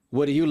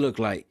 what do you look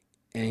like?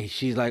 And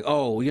she's like,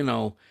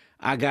 oh,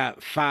 I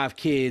got 5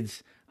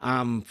 kids.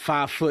 I'm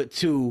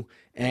 5'2"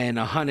 and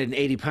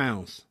 180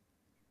 pounds.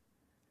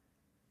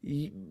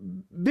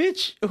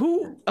 Bitch,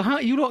 who?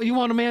 You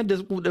want a man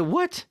that's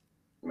what?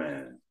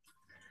 Man.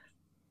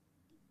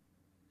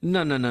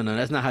 No.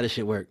 That's not how this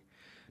shit work.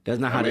 That's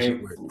not how this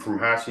shit work. From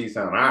how she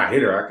sound, I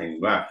hit her. I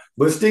can't lie,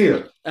 but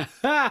still,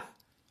 nah.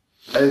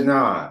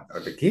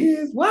 The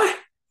kids, what?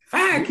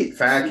 5 kids.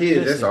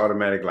 That's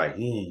automatic. Like,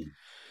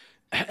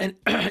 and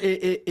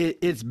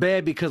it's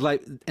bad because all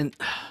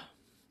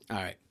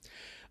right.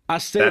 I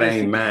say that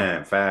ain't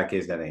mine. 5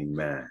 kids, that ain't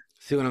mine.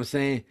 See what I'm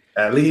saying?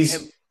 At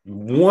least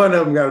one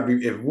of them got to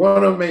be. If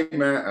one of them ain't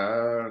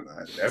mine,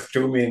 that's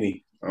too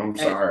many. I'm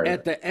sorry.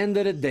 At the end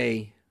of the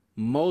day,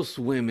 most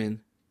women,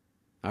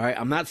 all right,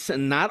 I'm not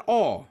saying not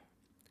all,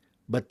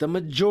 but the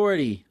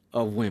majority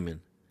of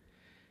women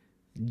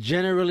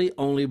generally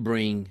only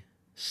bring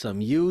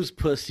some used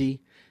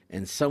pussy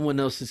and someone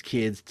else's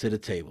kids to the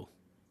table.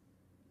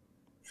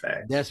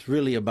 Facts. That's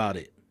really about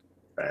it.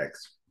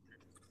 Facts.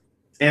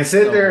 And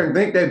sit there and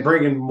think they're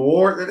bringing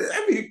more.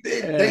 I mean,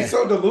 they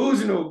so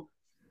delusional.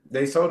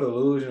 They so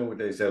delusional with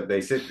themselves.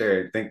 They sit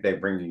there and think they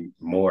bring you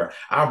more.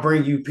 I'll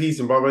bring you peace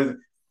and blah, blah.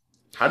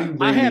 How do you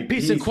bring I had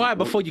peace and quiet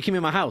before you came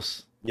in my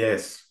house.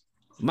 Yes.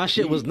 My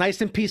shit was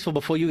nice and peaceful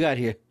before you got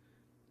here.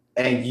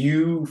 And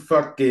you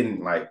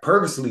fucking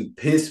purposely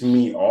pissed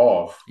me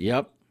off.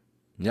 Yep.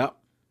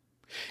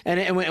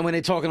 And when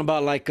they're talking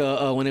about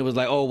when it was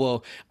like, oh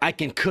well, I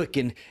can cook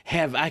and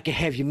I can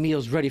have your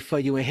meals ready for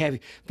you and have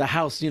the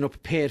house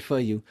prepared for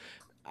you.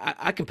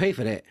 I can pay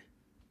for that.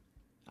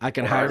 I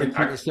can hire a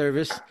cleaning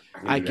service.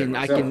 I can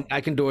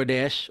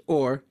DoorDash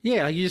or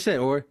like you just said,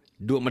 or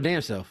do it my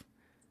damn self.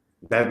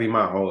 That'd be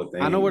my whole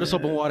thing. I know where the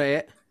soap and water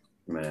at.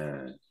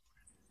 Man.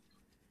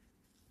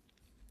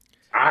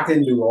 I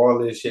can do all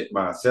this shit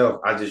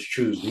myself. I just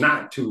choose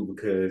not to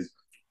because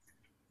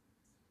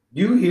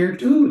you here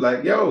too.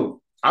 Like,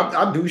 yo,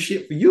 I'll do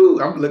shit for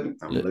you. I'm looking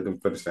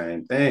for the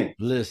same thing.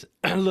 Listen,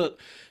 look,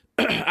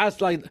 I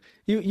was like,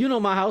 you know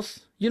my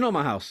house. You know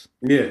my house.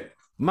 Yeah.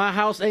 My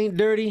house ain't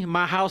dirty.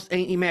 My house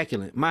ain't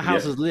immaculate. My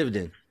house is lived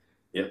in.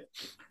 Yep.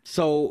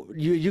 So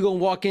you gonna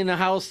walk in the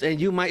house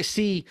and you might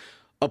see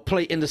a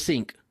plate in the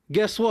sink.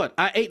 Guess what?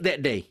 I ate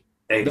that day.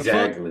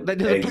 Exactly.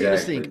 There's a plate in the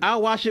sink.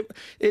 I'll wash it.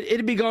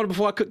 It'll be gone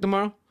before I cook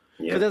tomorrow.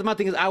 Yeah. Because that's my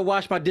thing is I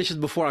wash my dishes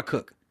before I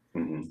cook.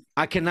 Mm-hmm.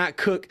 I cannot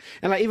cook.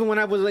 And even when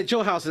I was at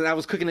your house and I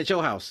was cooking at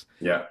your house,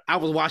 I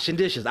was washing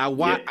dishes. I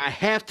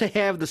have to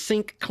have the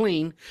sink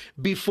clean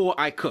before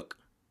I cook.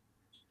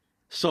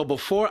 So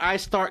before I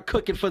start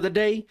cooking for the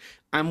day,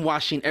 I'm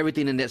washing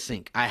everything in that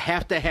sink. I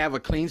have to have a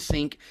clean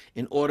sink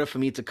in order for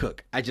me to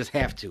cook. I just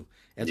have to.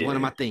 That's one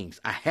of my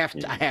things. I have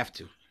to. I have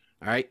to.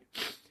 All right.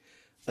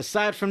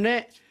 Aside from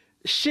that,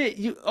 shit,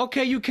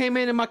 you came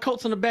in and my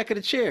coat's on the back of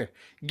the chair.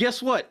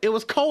 Guess what? It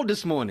was cold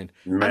this morning.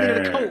 Man. I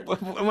needed a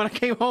coat. When I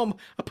came home,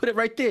 I put it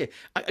right there.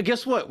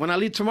 Guess what? When I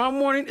leave tomorrow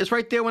morning, it's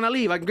right there when I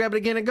leave. I can grab it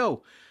again and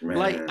go.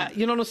 Man.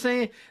 You know what I'm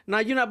saying? Now,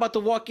 you're not about to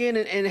walk in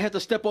and have to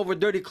step over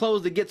dirty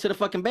clothes to get to the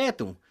fucking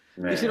bathroom.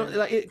 Man. You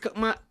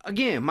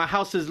see, my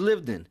house is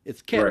lived in.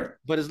 It's kept,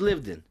 but it's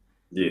lived in.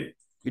 Yeah.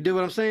 You do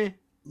what I'm saying?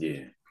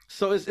 Yeah.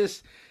 So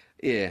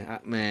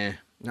man.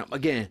 Now,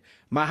 again,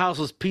 my house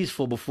was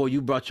peaceful before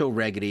you brought your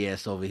raggedy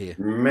ass over here.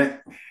 Man.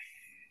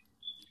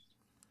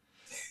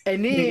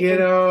 And then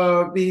it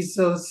all be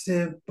so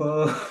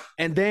simple.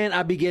 And then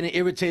I be getting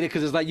irritated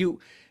because it's like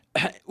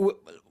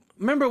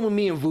remember when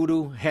me and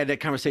Voodoo had that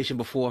conversation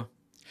before?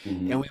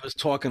 Mm-hmm. And we was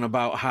talking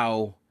about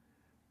how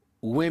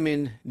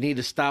women need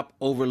to stop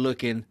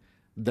overlooking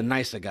the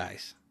nicer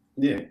guys.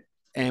 Yeah.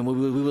 And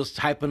we was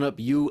hyping up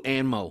you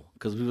and Mo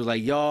because we was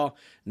like, y'all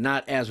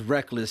not as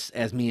reckless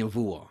as me and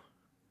Vu are.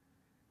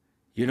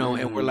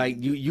 And we're like,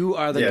 you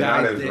are the guys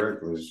not as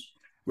reckless.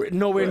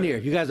 Nowhere near.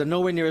 You guys are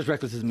nowhere near as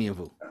reckless as me and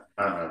Vu.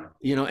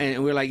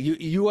 And we're like,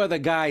 you are the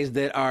guys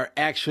that are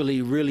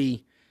actually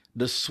really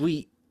the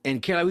sweet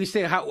and care. Like we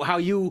say how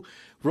you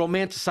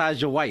romanticize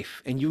your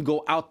wife and you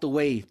go out the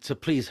way to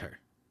please her.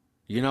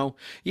 Y'all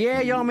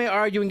may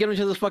argue and get on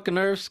each other's fucking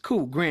nerves.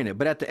 Cool, granted.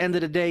 But at the end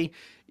of the day,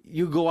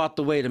 you go out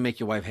the way to make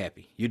your wife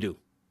happy. You do.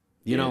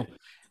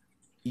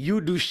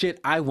 You do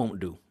shit I won't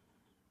do.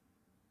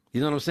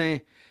 You know what I'm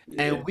saying?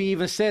 Yeah. And we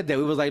even said that.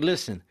 We was like,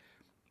 listen,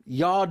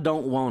 y'all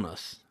don't want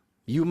us.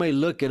 You may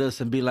look at us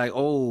and be like,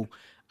 oh,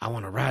 I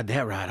want to ride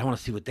that ride. I want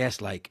to see what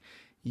that's like.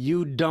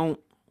 You don't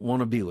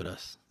want to be with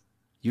us.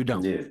 You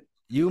don't. Yeah.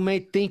 You may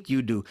think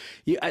you do.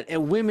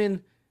 And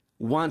women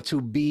want to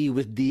be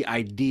with the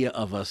idea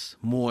of us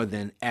more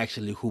than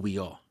actually who we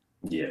are.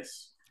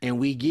 Yes. And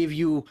we give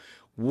you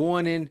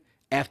warning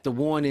after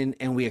warning,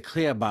 and we are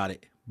clear about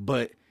it,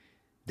 but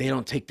they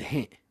don't take the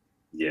hint.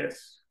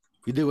 Yes.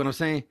 You do what I'm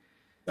saying?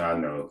 I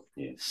know.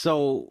 Yeah.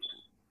 So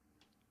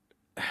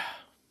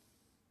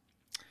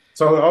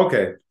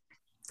okay.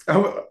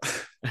 I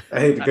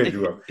hate to cut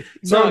you off.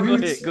 So no,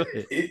 go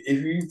ahead.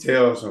 If you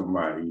tell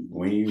somebody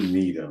when you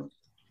meet them,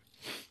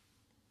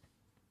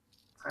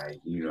 I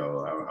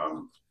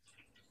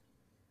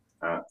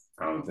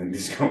don't think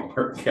this is gonna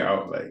work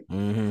out. Like,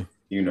 I'm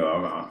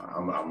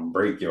gonna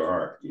break your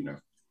heart,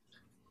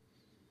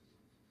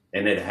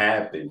 and it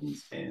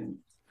happens, and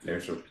they're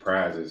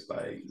surprises.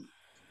 Like,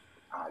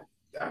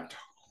 I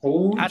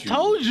told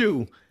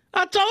you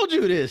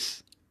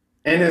this.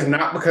 And it's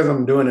not because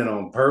I'm doing it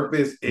on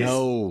purpose. It's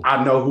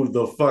I know who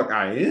the fuck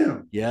I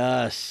am.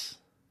 Yes.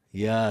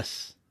 Yeah,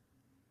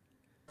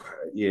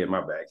 my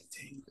bad.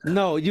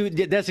 No,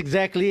 that's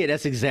exactly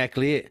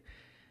it.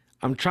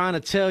 I'm trying to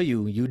tell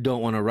you, you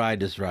don't want to ride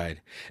this ride.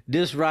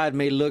 This ride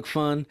may look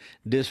fun.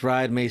 This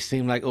ride may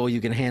seem like, oh,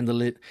 you can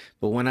handle it.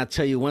 But when I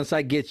tell you, once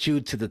I get you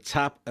to the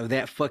top of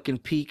that fucking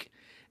peak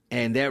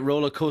and that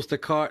roller coaster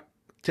cart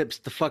tips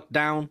the fuck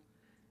down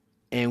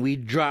and we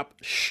drop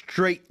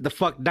straight the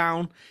fuck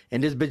down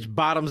and this bitch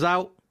bottoms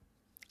out,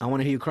 I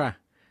want to hear you cry.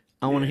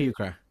 I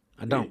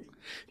don't.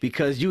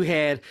 Because you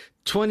had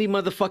 20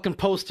 motherfucking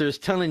posters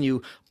telling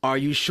you, are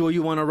you sure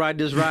you want to ride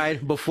this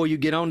ride before you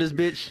get on this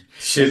bitch?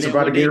 Shit's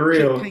about to get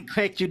real.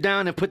 Clank you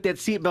down and put that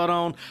seatbelt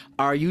on.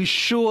 Are you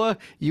sure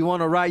you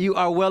want to ride? You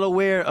are well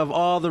aware of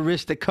all the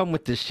risks that come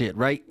with this shit,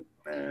 right?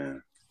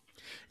 Man.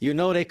 You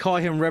know they call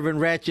him Reverend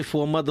Ratchet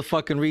for a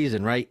motherfucking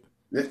reason, right?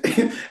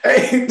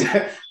 Hey,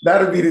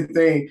 that'll be the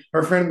thing.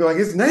 Her friend will be like,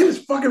 his name is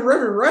fucking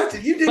Reverend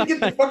Ratchet. You didn't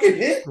get the fucking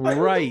hit? Like,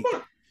 right.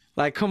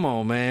 Like, come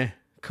on, man.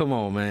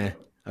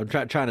 I'm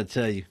trying to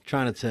tell you.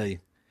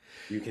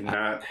 You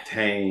cannot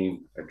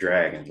tame a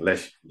dragon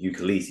unless you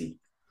Khaleesi.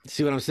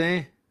 See what I'm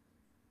saying?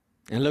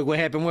 And look what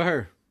happened with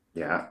her.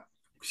 Yeah.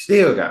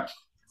 Still got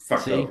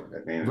fucked over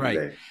at the end of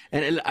the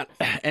day.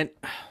 And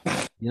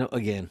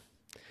again,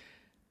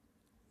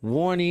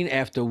 warning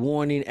after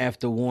warning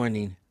after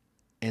warning,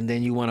 and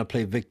then you want to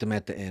play victim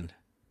at the end.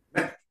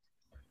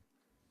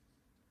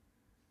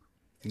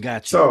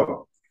 Gotcha.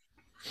 So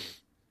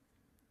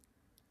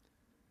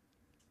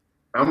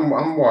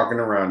I'm walking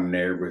around the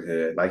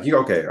neighborhood like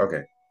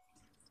okay.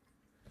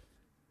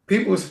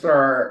 Women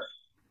start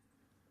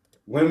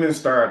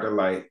to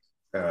like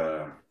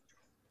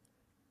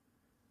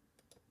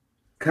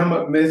come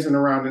up missing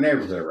around the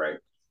neighborhood, right?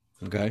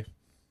 Okay.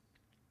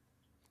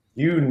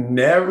 You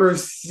never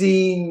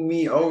seen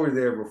me over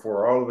there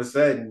before. All of a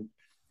sudden,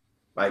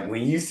 like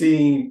when you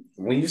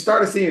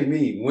started seeing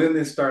me,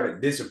 women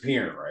started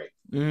disappearing, right?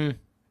 Mm-hmm.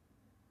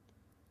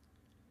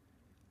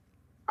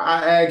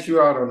 I asked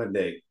you out on a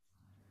date.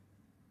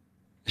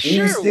 Sure,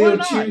 you still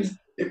choose.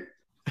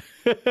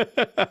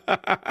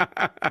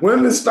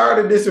 Women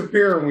started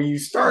disappearing when you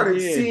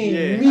started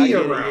seeing me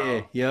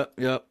around. Yep.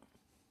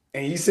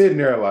 And you sitting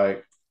there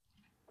like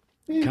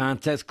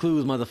context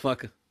clues,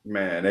 motherfucker.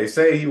 Man, they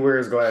say he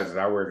wears glasses.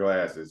 I wear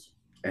glasses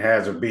and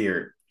has a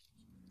beard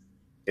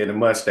and a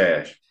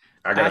mustache.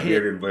 I got a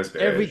beard and a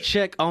mustache. Every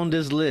check on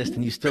this list,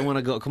 and you still want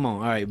to go. Come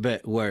on, all right,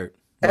 bet word.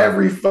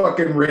 Every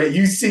fucking red.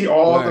 You see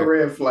all the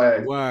red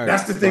flags. Word.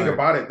 That's the thing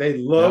about it. They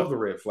love the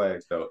red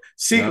flags, though.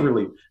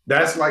 Secretly,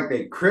 that's like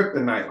they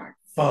kryptonite. Like,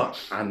 fuck,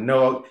 I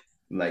know.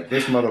 Like,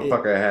 this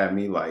motherfucker had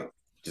me, like,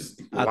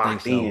 just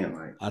locked in.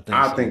 Like,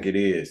 I think it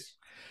is.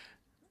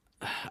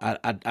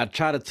 I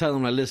try to tell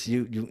them, like, listen,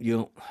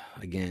 you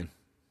again,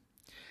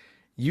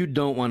 you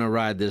don't want to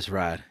ride this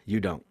ride.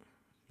 You don't.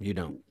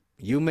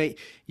 You may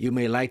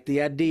like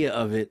the idea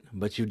of it,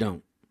 but you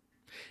don't.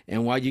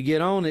 And while you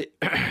get on it,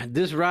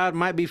 this ride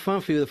might be fun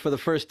for you for the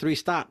first 3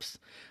 stops.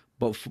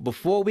 But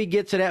before we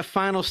get to that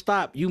final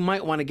stop, you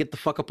might want to get the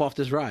fuck up off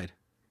this ride.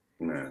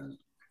 Man.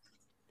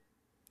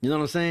 You know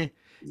what I'm saying?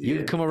 Yeah. You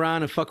can come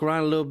around and fuck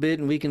around a little bit,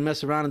 and we can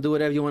mess around and do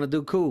whatever you want to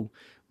do. Cool.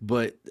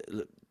 But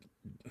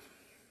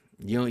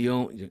you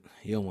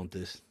don't want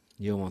this.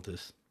 You don't want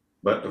this.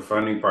 But the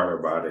funny part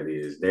about it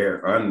is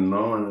they're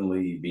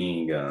unknowingly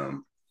being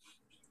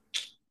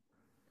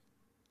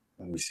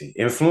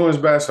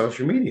influenced by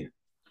social media.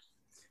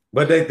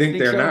 But they think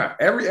they're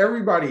not.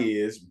 Everybody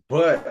is,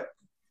 but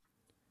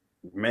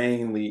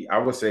mainly, I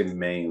would say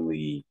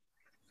mainly.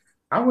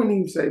 I wouldn't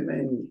even say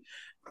mainly.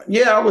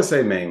 Yeah, I would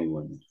say mainly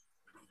women.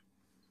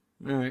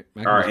 All right.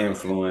 Are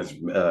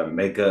influenced,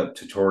 makeup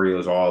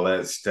tutorials, all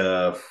that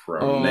stuff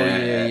from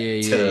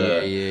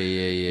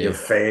your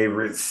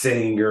favorite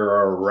singer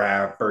or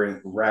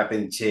rapper,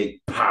 rapping chick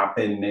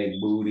popping their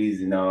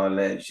booties and all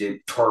that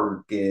shit,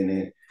 twerking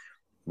and.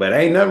 But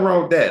ain't nothing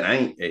wrong with that.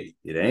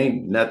 It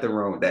ain't nothing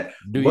wrong with that.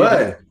 Do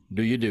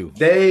you do?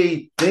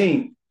 They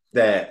think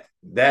that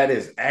that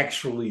is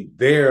actually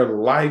their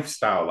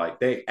lifestyle. Like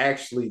they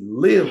actually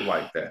live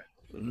like that.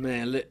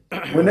 Man,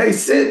 when they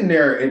sitting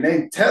there and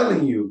they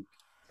telling you,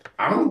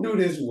 I don't do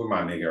this with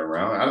my nigga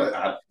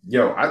around.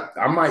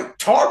 I might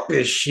talk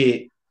this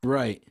shit,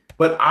 right?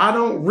 But I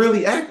don't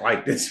really act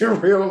like this in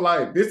real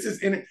life. This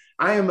is at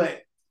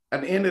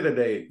the end of the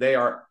day, they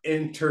are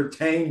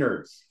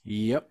entertainers.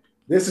 Yep.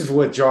 This is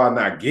what y'all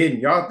not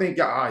getting. Y'all think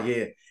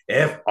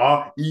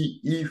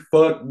F-R-E-E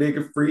fuck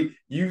nigga free.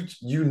 You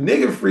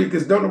nigga free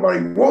because don't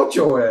nobody want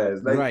your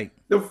ass. Like, right.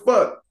 The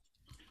fuck.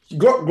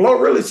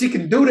 Glorilla, she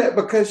can do that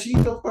because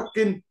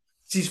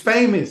she's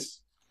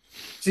famous.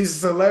 She's a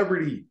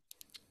celebrity.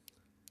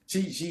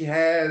 She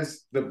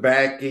has the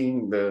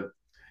backing, the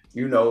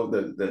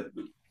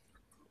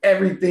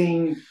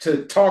everything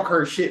to talk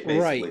her shit,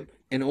 basically. Right.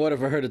 In order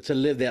for her to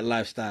live that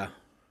lifestyle.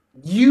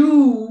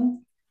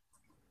 You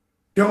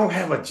don't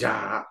have a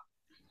job.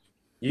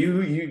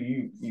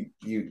 You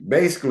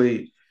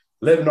basically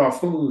living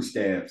off food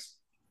stamps.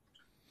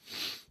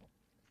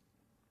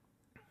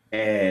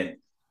 And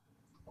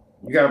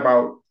you got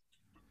about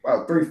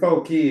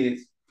 3-4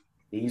 kids,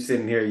 and you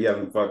sitting here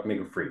yelling fuck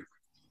nigga free.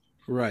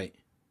 Right.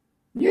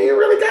 You ain't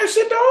really got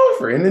shit to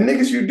offer. And the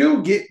niggas you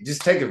do get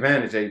just take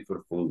advantage of you for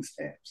the food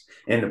stamps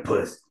and the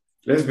pussy.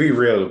 Let's be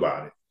real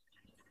about it.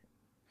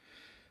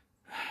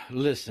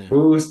 Listen.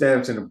 Food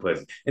stamps and the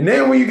pussy. And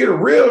then when you get a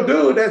real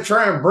dude that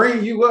try and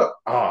bring you up,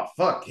 oh,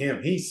 fuck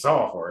him. He's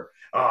soft, or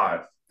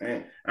oh,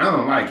 man, I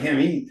don't like him.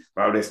 He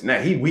all this and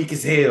that. He weak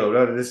as hell,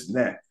 this and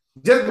that.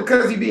 Just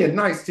because he being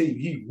nice to you,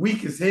 he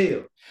weak as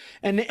hell.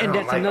 And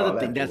that's another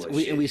thing.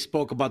 We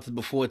spoke about this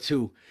before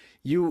too.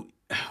 You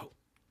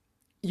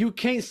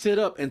can't sit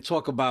up and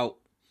talk about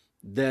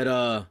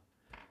that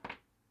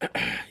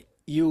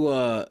you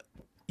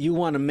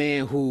want a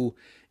man who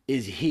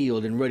is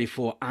healed and ready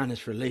for an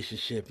honest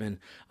relationship and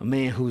a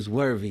man who's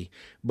worthy.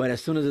 But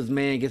as soon as this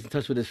man gets in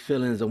touch with his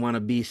feelings and want to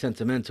be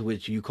sentimental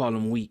with you, you call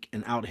him weak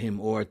and out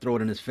him or throw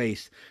it in his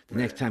face the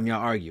next time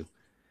y'all argue.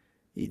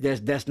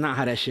 That's not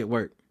how that shit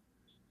works.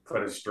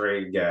 For the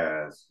straight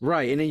guys.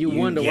 Right. And then you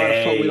wonder why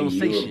the fuck we don't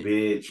say shit.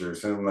 Bitch or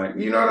something like,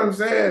 you know what I'm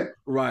saying?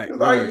 Right.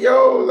 Like,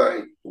 yo,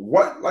 like,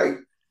 what? Like,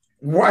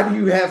 why do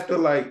you have to,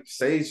 like,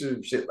 say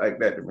some shit like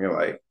that to me?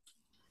 Like,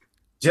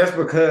 just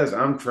because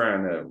I'm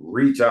trying to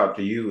reach out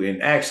to you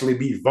and actually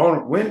be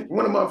vulnerable. When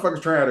a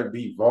motherfucker's trying to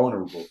be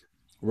vulnerable.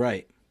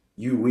 Right.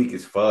 You weak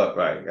as fuck.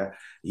 Like,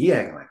 you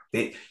acting like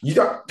that.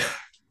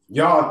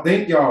 Y'all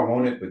think y'all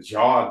want it, but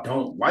y'all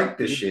don't like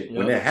this shit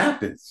when it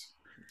happens.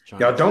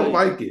 Y'all don't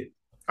like it.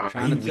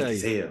 He weak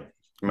as hell.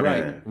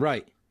 Man.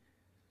 Right.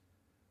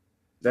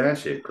 That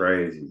shit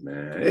crazy,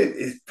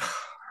 man.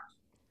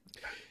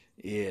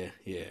 Yeah.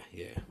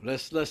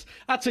 Let's.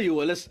 I'll tell you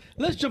what. Let's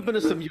jump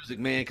into some music,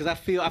 man, because I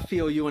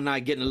feel you and I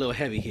getting a little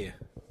heavy here.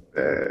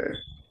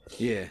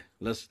 Yeah.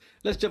 Let's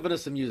jump into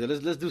some music.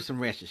 Let's do some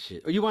ratchet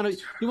shit. Or you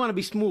wanna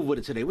be smooth with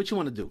it today? What you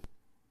want to do?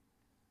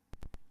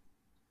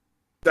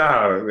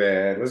 Oh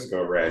man, let's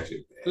go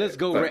ratchet. Man. Let's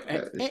go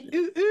ratchet.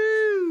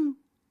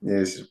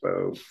 Yes,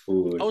 bro.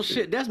 Oh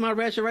shit, that's my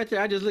ratchet right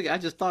there. I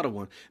just thought of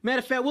one. Matter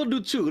of fact, we'll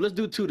do 2. Let's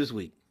do 2 this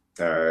week.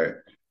 All right.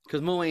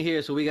 Cause Mo ain't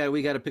here, so we got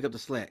to pick up the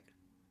slack.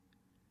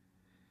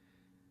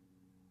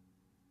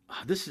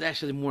 This is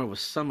actually more of a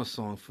summer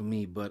song for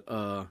me, but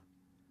I'm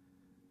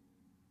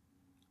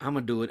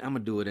gonna do it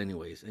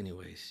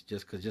anyways.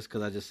 Just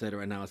cause I just said it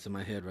right now, it's in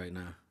my head right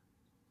now.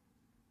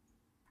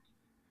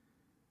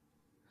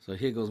 So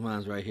here goes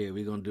mine's right here.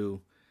 We're gonna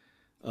do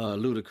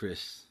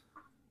Ludacris.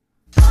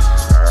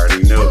 I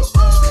already know. As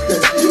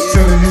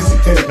soon as you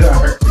said it, I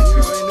already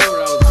knew.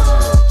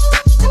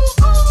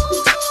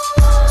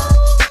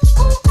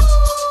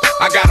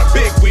 I got a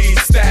big weed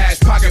stash,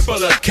 pocket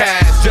full of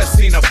cash, just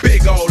seen a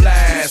big old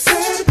ass.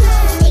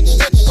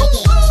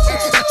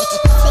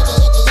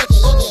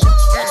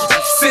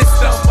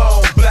 System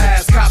on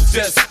blast, cops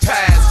just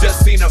passed,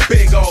 just seen a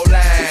big old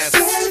ass.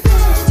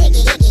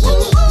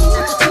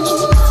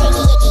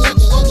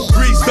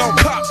 Grease don't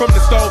pop from the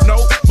stove, no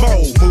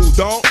more. Moved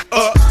on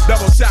up,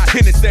 double shot,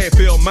 Hennessy,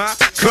 fill my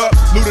cup.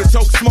 Luda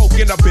choke smoke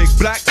in a big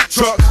black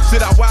truck.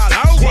 Shit, I wild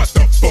out, what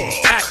the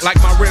fuck? Act like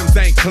my rims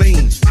ain't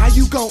clean. How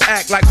you gon'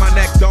 act like my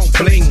neck don't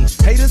bling?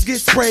 Haters get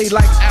sprayed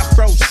like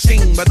Afro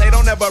Sheen, but they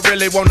don't ever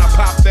really wanna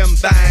pop them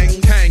things.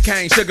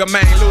 Kang, Sugar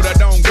Man, Luda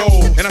don't go.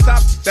 And I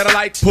thought that a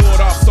light pulled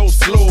off so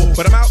slow,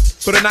 but I'm out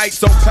for the night,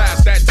 so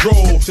past that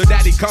drove. So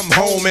daddy come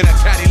home in a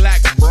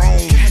Cadillac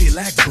Brougham.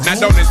 Now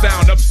don't it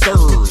sound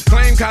absurd?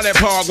 Claim College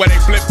Park where they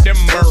flip them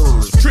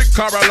birds. Trick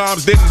car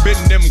alarms didn't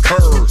bend them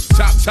curves.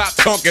 Chop,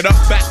 tunk it up,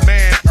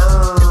 Batman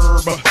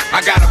herb.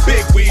 I got a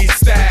big weed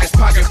stash,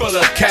 pocket full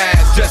of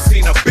cash, just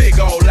seen a big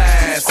old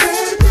ass.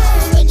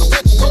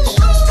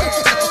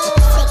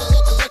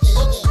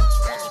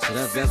 So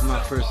that's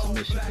my first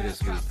submission for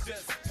this week.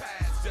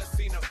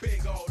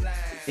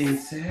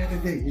 It's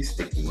Saturday, it's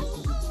sticky.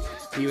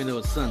 Even though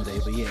it's Sunday,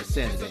 but yeah, it's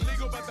Saturday.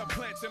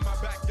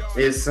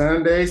 It's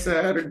Sunday,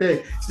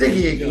 Saturday.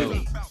 Sticky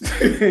again.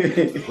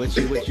 What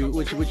you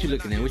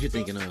looking at? What you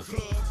thinking of?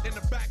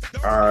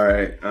 All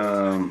right.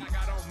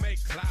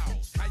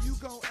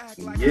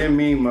 Give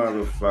me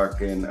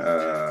motherfucking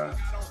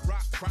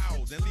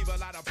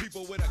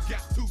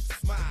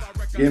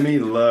give me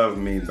Love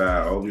Me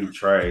by Obi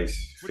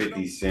Trice,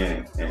 50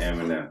 Cent, and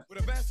Eminem.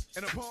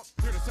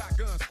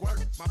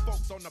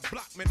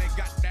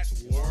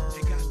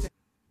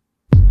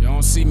 You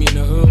don't see me in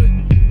the hood,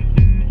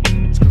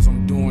 it's cause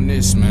I'm doing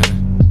this, man.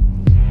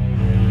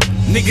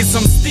 Niggas,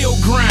 I'm still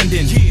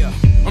grinding. Yeah.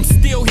 I'm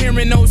still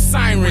hearing those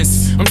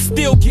sirens. I'm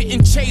still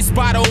getting chased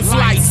by those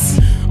lights.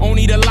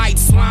 Only the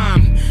lights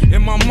lime,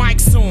 and my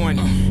mic's on.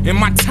 And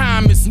my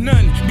time is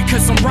none,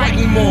 because I'm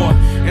writing more.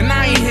 And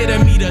I ain't here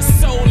to meet a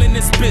soul in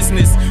this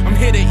business. I'm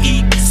here to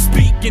eat,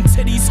 speak,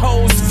 until these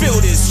hoes feel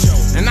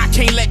this. And I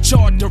can't let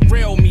y'all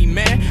derail me,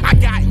 man. I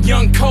got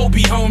young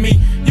Kobe, homie.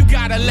 You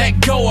gotta let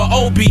go of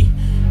Obi,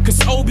 cause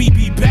Obi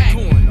be back.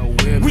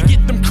 We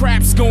get them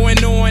craps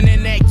going on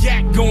and that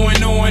yak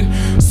going on.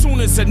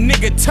 Soon as a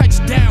nigga touch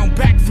down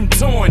back from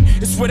torn,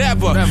 it's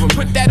whatever.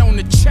 Put that on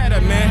the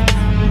cheddar, man.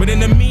 But in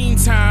the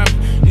meantime,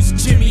 it's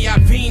Jimmy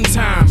Iovine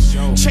time.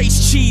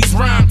 Chase cheese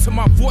rhyme till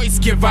my voice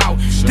give out.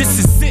 This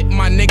is it,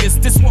 my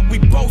niggas. This what we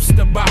boast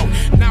about.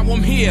 Now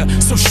I'm here,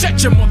 so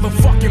shut your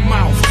motherfucking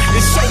mouth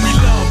and show me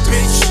love,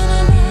 bitch.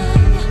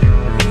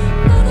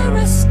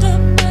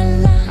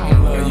 I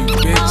love you,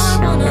 bitch.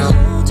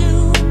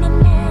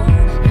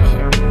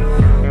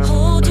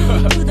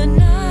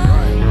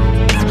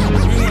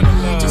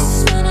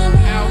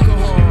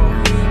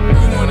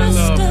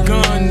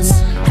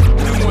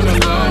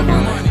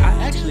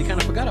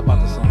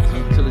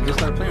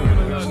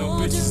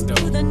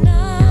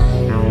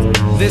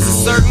 There's a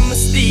certain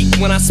mystique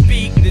when I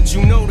speak that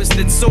you notice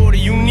that's sorta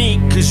unique.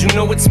 Cause you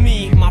know it's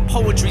me, my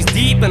poetry's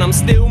deep and I'm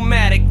still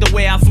matic. The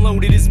way I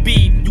floated this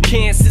beat, you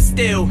can't sit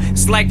still.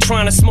 It's like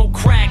trying to smoke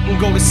crack and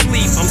go to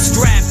sleep. I'm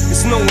strapped,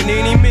 it's knowing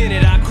any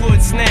minute I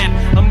could snap.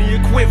 I'm the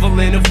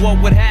equivalent of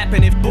what would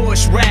happen if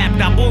Bush rapped.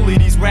 I bully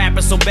these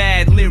rappers so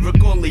bad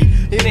lyrically,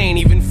 it ain't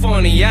even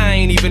funny, I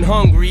ain't even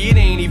hungry, it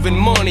ain't even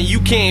money. You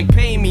can't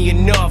pay me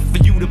enough for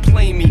you to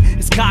play me.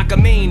 It's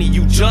cockamania,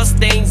 you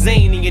just ain't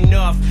zany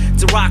enough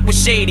to rock with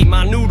Shady.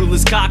 My noodle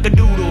is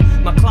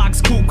cockadoodle, my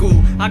clock's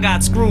cuckoo, I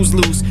got screws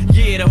loose.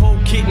 Yeah, the whole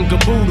kit and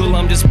caboodle,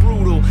 I'm just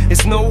brutal.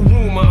 It's no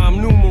rumor, I'm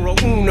numero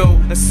uno.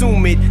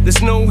 Assume it,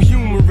 there's no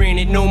humor in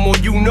it, no more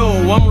you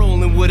know. I'm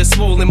rolling with a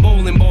swollen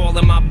bowling ball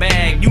in my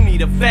bag. You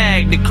need a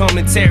fag to come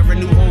and tear a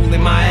new hole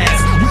in my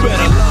ass. You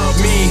better love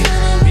me,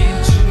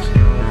 bitch.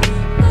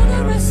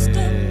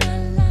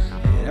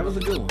 Yeah, that was a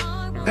good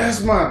one.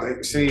 That's my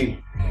thing. See,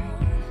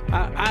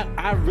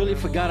 I really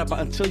forgot about,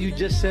 until you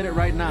just said it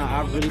right now,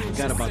 I really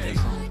forgot about that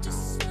song.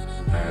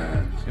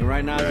 And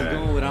right now as it's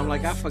going with, I'm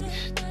like, I forget.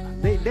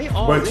 They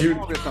all on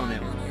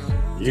that one.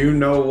 You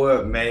know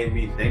what made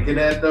me think of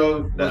that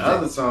though? The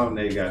other song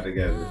they got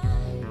together.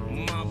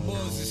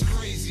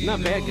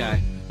 Not Bad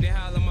Guy.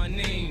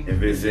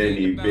 If it's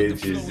any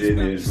bitches in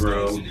this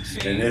room,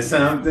 and there's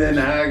something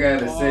I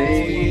gotta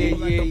say.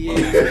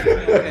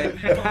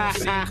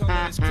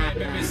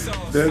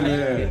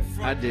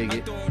 I dig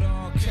it.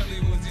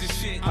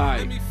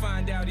 Alright,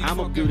 I'm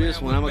gonna do this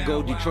one. I'm gonna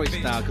go Detroit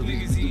style because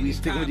we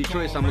sticking with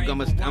Detroit. So I'm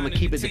gonna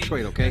keep it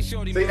Detroit, okay?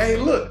 Say, hey,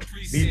 look,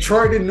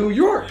 Detroit and New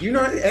York. You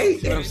know, hey,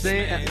 you know what I'm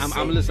saying? I'm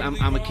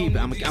gonna keep it.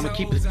 I'm gonna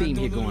keep the theme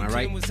here going. All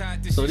right.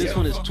 So this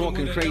one is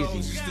Talking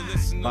Crazy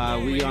by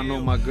We All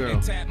Know My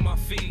Girl,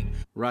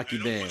 Rocky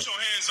Dad. Put your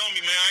hands on me,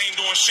 man. I ain't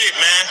doing shit,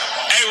 man.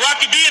 Hey,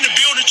 Rocky D in the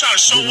building trying to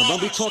show up.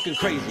 Don't be talking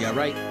crazy, all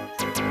right?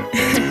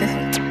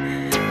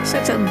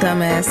 Shut your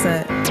dumb ass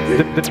up.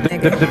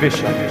 The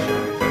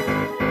Division.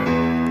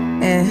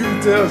 You can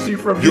tell she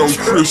from Young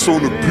Chris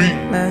on the beat.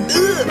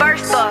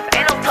 First off,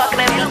 ain't no talking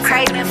at me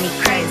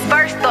crazy.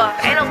 First off,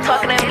 ain't no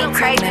talking at me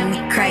crazy.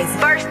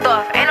 First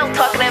off, ain't no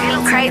talking at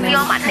me crazy.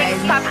 All my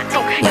niggas poppin'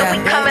 too, and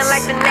we coming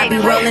like the Navy. I be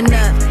rolling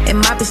up,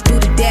 and my bitch do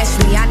the dash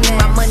me. I need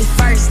my money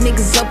first,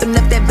 niggas open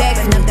up that bag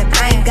for me.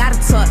 I ain't gotta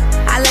talk,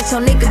 I let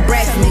your nigga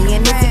brag for me.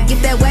 And if it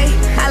get that way,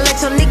 I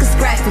let your nigga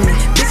scratch for me.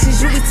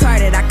 Bitches, you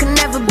retarded, I can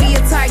never be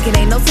a target.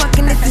 Ain't no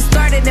talking if you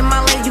started in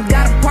my lane, you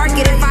gotta park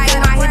it. If I hit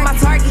my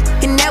target,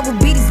 and that will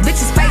be these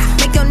bitches' face.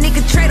 Make your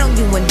nigga trade on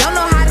you and don't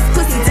know how this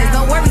pussy tastes.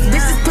 Don't worry, bitch,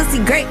 this pussy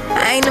great.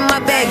 I ain't in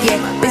my bag yet.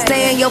 Bitch,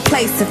 stay in your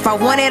place. If I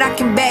want it, I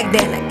can bag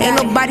that. Ain't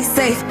nobody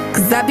safe,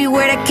 cause I be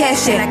where that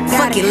cash at.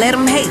 Fuck it, let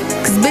them hate,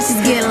 cause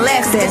bitches getting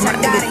laughed at. My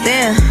niggas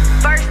damn.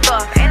 First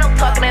off, ain't no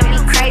talking at me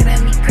crazy.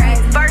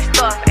 First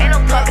off, ain't no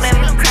talking at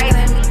me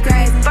crazy.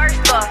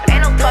 First off,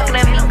 ain't no talking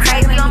at me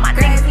crazy. All my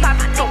niggas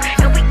poppin' too,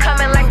 and we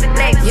coming like the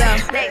Navy.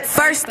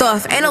 First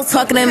off, ain't no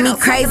talking at me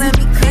crazy.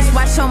 Bitch,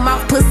 watch your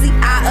mouth, pussy.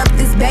 I up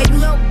this baby.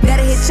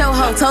 Better hit your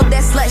hoe. Told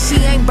that slut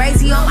she ain't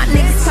brazy. All my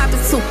niggas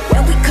poppin' too,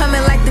 and we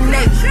coming like the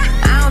Navy.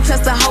 I don't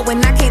trust a hoe, and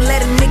I can't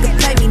let a nigga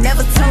play me.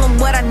 Never tell them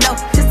what I know,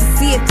 just to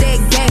see if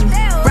they game me.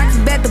 Rocky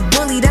Bad the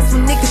bully, that's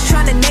when niggas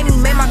tryna name me.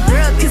 Made my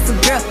girl kiss a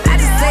girl. I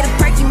just say the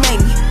perky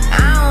made me.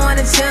 I don't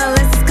wanna chill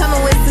unless it's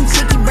coming with some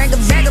chicky. Bring a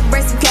bag of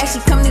bread, some cash. She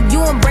come to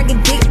you and bring a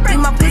dick. Be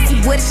my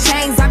pussy with his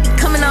chains. I be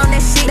coming on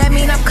that shit. That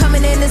mean I'm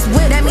coming in this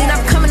whip. That mean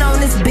I'm coming on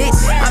this bitch.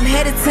 I'm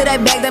headed to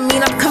that bag. That that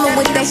mean I'm coming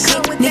with that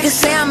shit. Niggas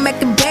say I'm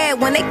acting bad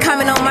when they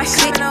coming on my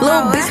shit.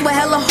 Little bitch with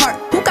hella heart,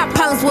 who got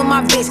problems with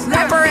my bitch?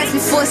 Piper ass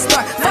before it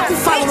start, fuck who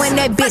following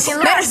that bitch.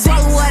 Better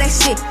swallow all that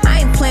shit,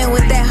 I ain't playing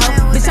with that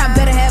hoe. Bitch, I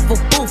better have a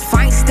booth,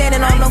 I ain't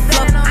standing on no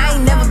floor. I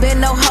ain't never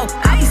been no hoe,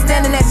 I be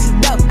standing at she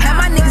dope. Have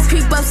my niggas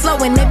creep up slow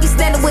and they be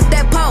standing with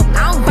that pole.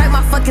 I don't bite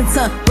my fucking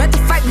tongue,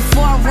 rather fight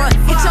before I run.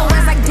 Hit your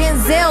ass like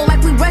Denzel,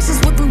 like we rushes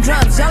with them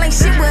drums. Y'all ain't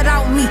shit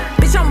without me,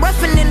 bitch, I'm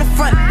roughing in the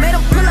front. Made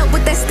them pull up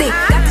with that stick,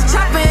 got the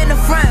chopper in the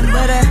front.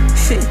 But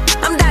shit,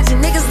 I'm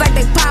dodging niggas like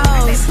they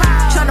potholes.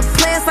 Tryna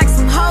play us like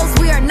some hoes,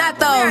 we are not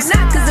those.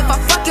 Cause if I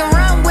fucking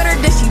run with her,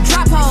 then she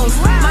drop hoes.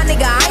 My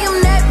nigga, I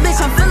am that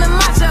bitch, I'm feeling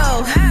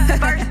macho.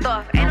 First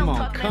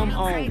off, come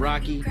on,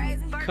 Rocky.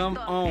 Come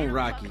on,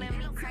 Rocky.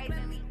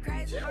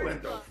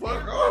 Went the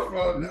fuck off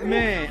on that.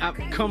 Man,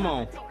 come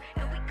on.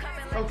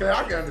 Okay,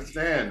 I can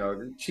understand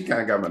though. She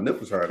kind of got my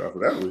nipples hard off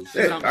of that one.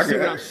 See what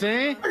I'm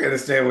saying? I can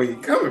understand where you're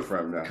coming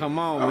from now. Come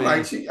on, I'm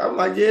man.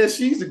 like, yeah,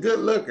 she's a good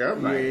looker.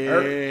 I'm like,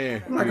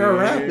 her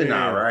rapping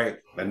all right.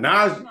 But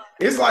now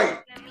it's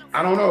like,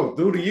 I don't know,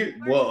 through the year.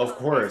 Well, of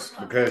course,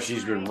 because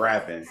she's been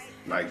rapping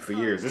like for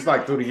years. It's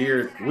like through the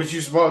years, what you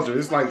supposed to.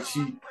 It's like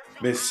she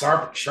been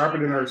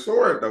sharpening her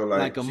sword though.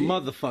 Like a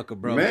motherfucker,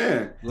 bro.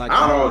 Man, like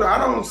I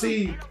don't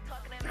see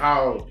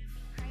how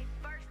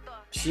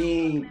she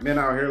ain't been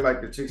out here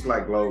like the chicks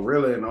like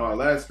Glorilla and all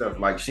that stuff.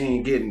 Like she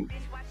ain't getting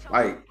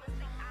like,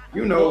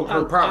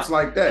 her props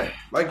like that.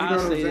 Like you know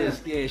what I'm saying?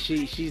 Yeah,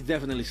 she's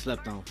definitely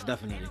slept on,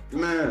 definitely.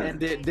 Man, and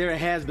there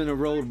has been a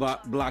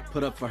roadblock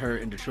put up for her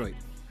in Detroit.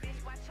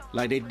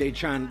 Like they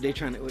trying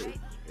to.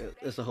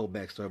 It's a whole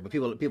backstory, but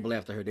people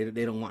after her,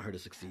 they don't want her to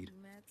succeed.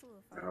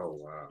 Oh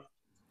wow.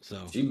 So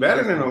she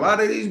better than a lot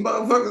of these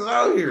motherfuckers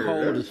out here.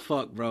 Cold as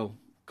fuck, bro.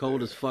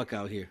 Cold as fuck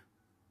out here.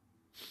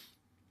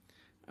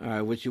 All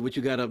right, what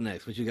you got up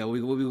next? What you got? What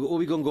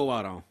we gonna go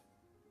out on?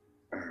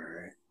 All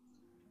right,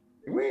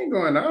 we ain't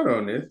going out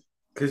on this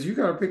because you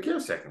gotta pick your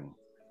second one.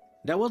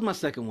 That was my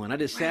second one. I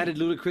did Saturday,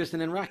 Ludacris,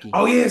 and then Rocky.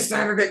 Oh yeah,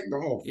 Saturday.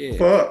 Oh yeah.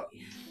 Fuck.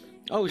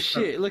 Oh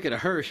shit! Look at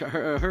her.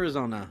 Hers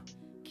on now.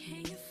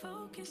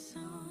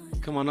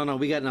 Come on, no.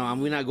 We're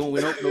not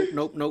going.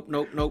 Nope.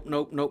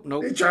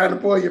 They trying to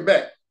pull you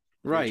back.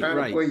 Right.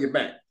 To pull you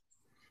back.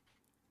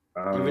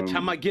 Every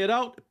time I get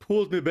out, it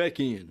pulls me back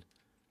in.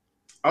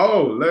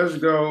 Oh, let's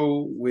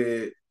go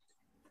with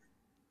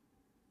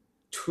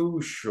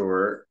Too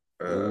Short.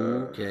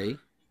 Okay.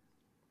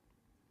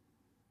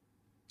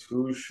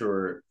 Too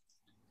Short.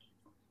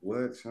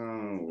 What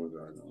song was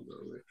I gonna go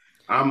with?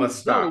 I'ma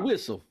Stop.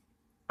 Whistle.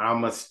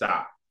 I'ma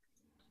Stop.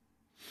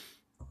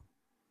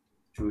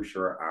 Too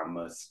Short.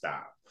 I'ma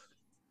Stop.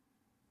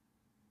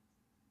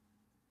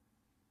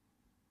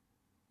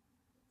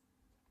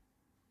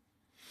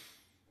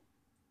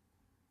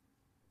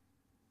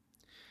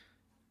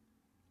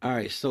 All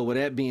right, so with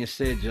that being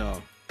said,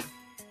 y'all,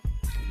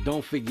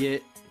 don't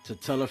forget to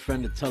tell a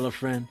friend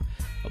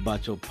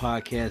about your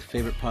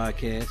favorite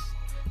podcast.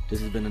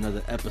 This has been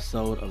another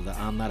episode of the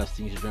I'm Not a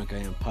Stingy Drunk I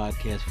Am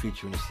podcast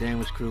featuring the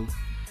Sandwich Crew.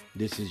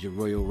 This is your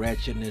Royal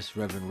Ratchetness,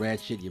 Reverend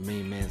Ratchet, your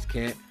main man's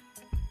cat.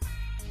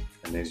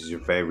 And this is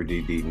your favorite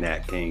DD,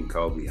 Nat King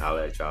Kobe.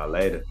 Holla at y'all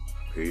later.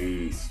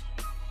 Peace.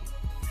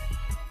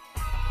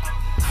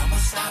 I'ma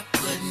stop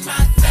putting my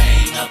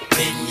thing up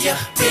in ya,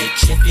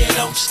 bitch, if you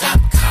don't stop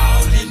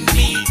calling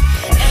me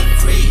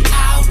every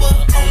hour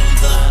on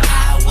the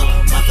hour.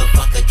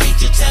 Motherfucker,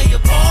 can't you tell you're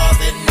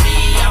bothering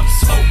me? I'm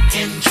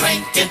smoking,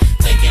 drinking,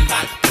 thinking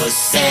about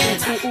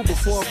pussy. Ooh,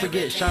 before I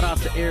forget, shout out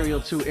to Ariel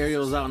too.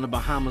 Ariel's out in the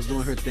Bahamas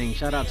doing her thing.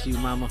 Shout out to you,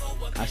 mama.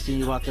 I seen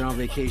you out there on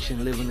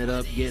vacation, living it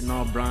up, getting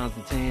all bronze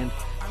and tan.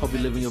 Hope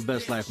you're living your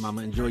best life,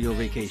 mama. Enjoy your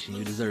vacation.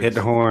 You deserve it. Hit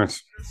the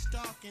horns.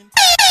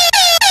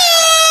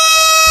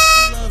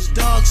 Loves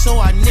dogs, so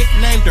I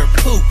nicknamed her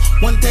Poop.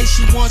 One day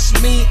she wants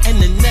me, and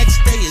the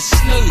next day is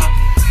Snoop.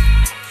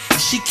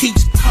 She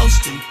keeps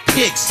posting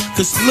pics,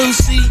 cause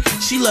Lucy,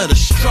 she love to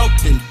stroke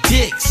them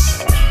dicks.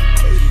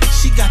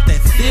 She got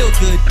that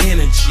feel-good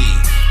energy,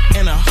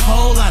 and a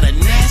whole lot of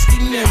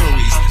nasty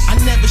memories. I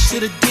never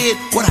should've did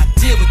what I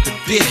did with the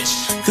bitch,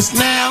 cause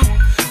now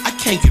I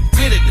can't get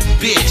rid of the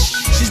bitch.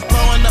 She's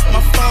blowing up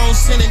my phone,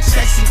 sending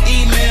texts and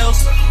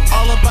emails,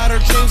 all about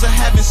her dreams of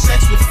having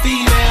sex with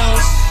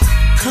females.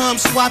 Come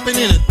swapping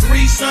in a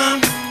threesome,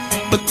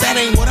 but that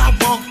ain't what I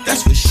want,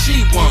 that's what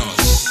she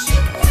wants.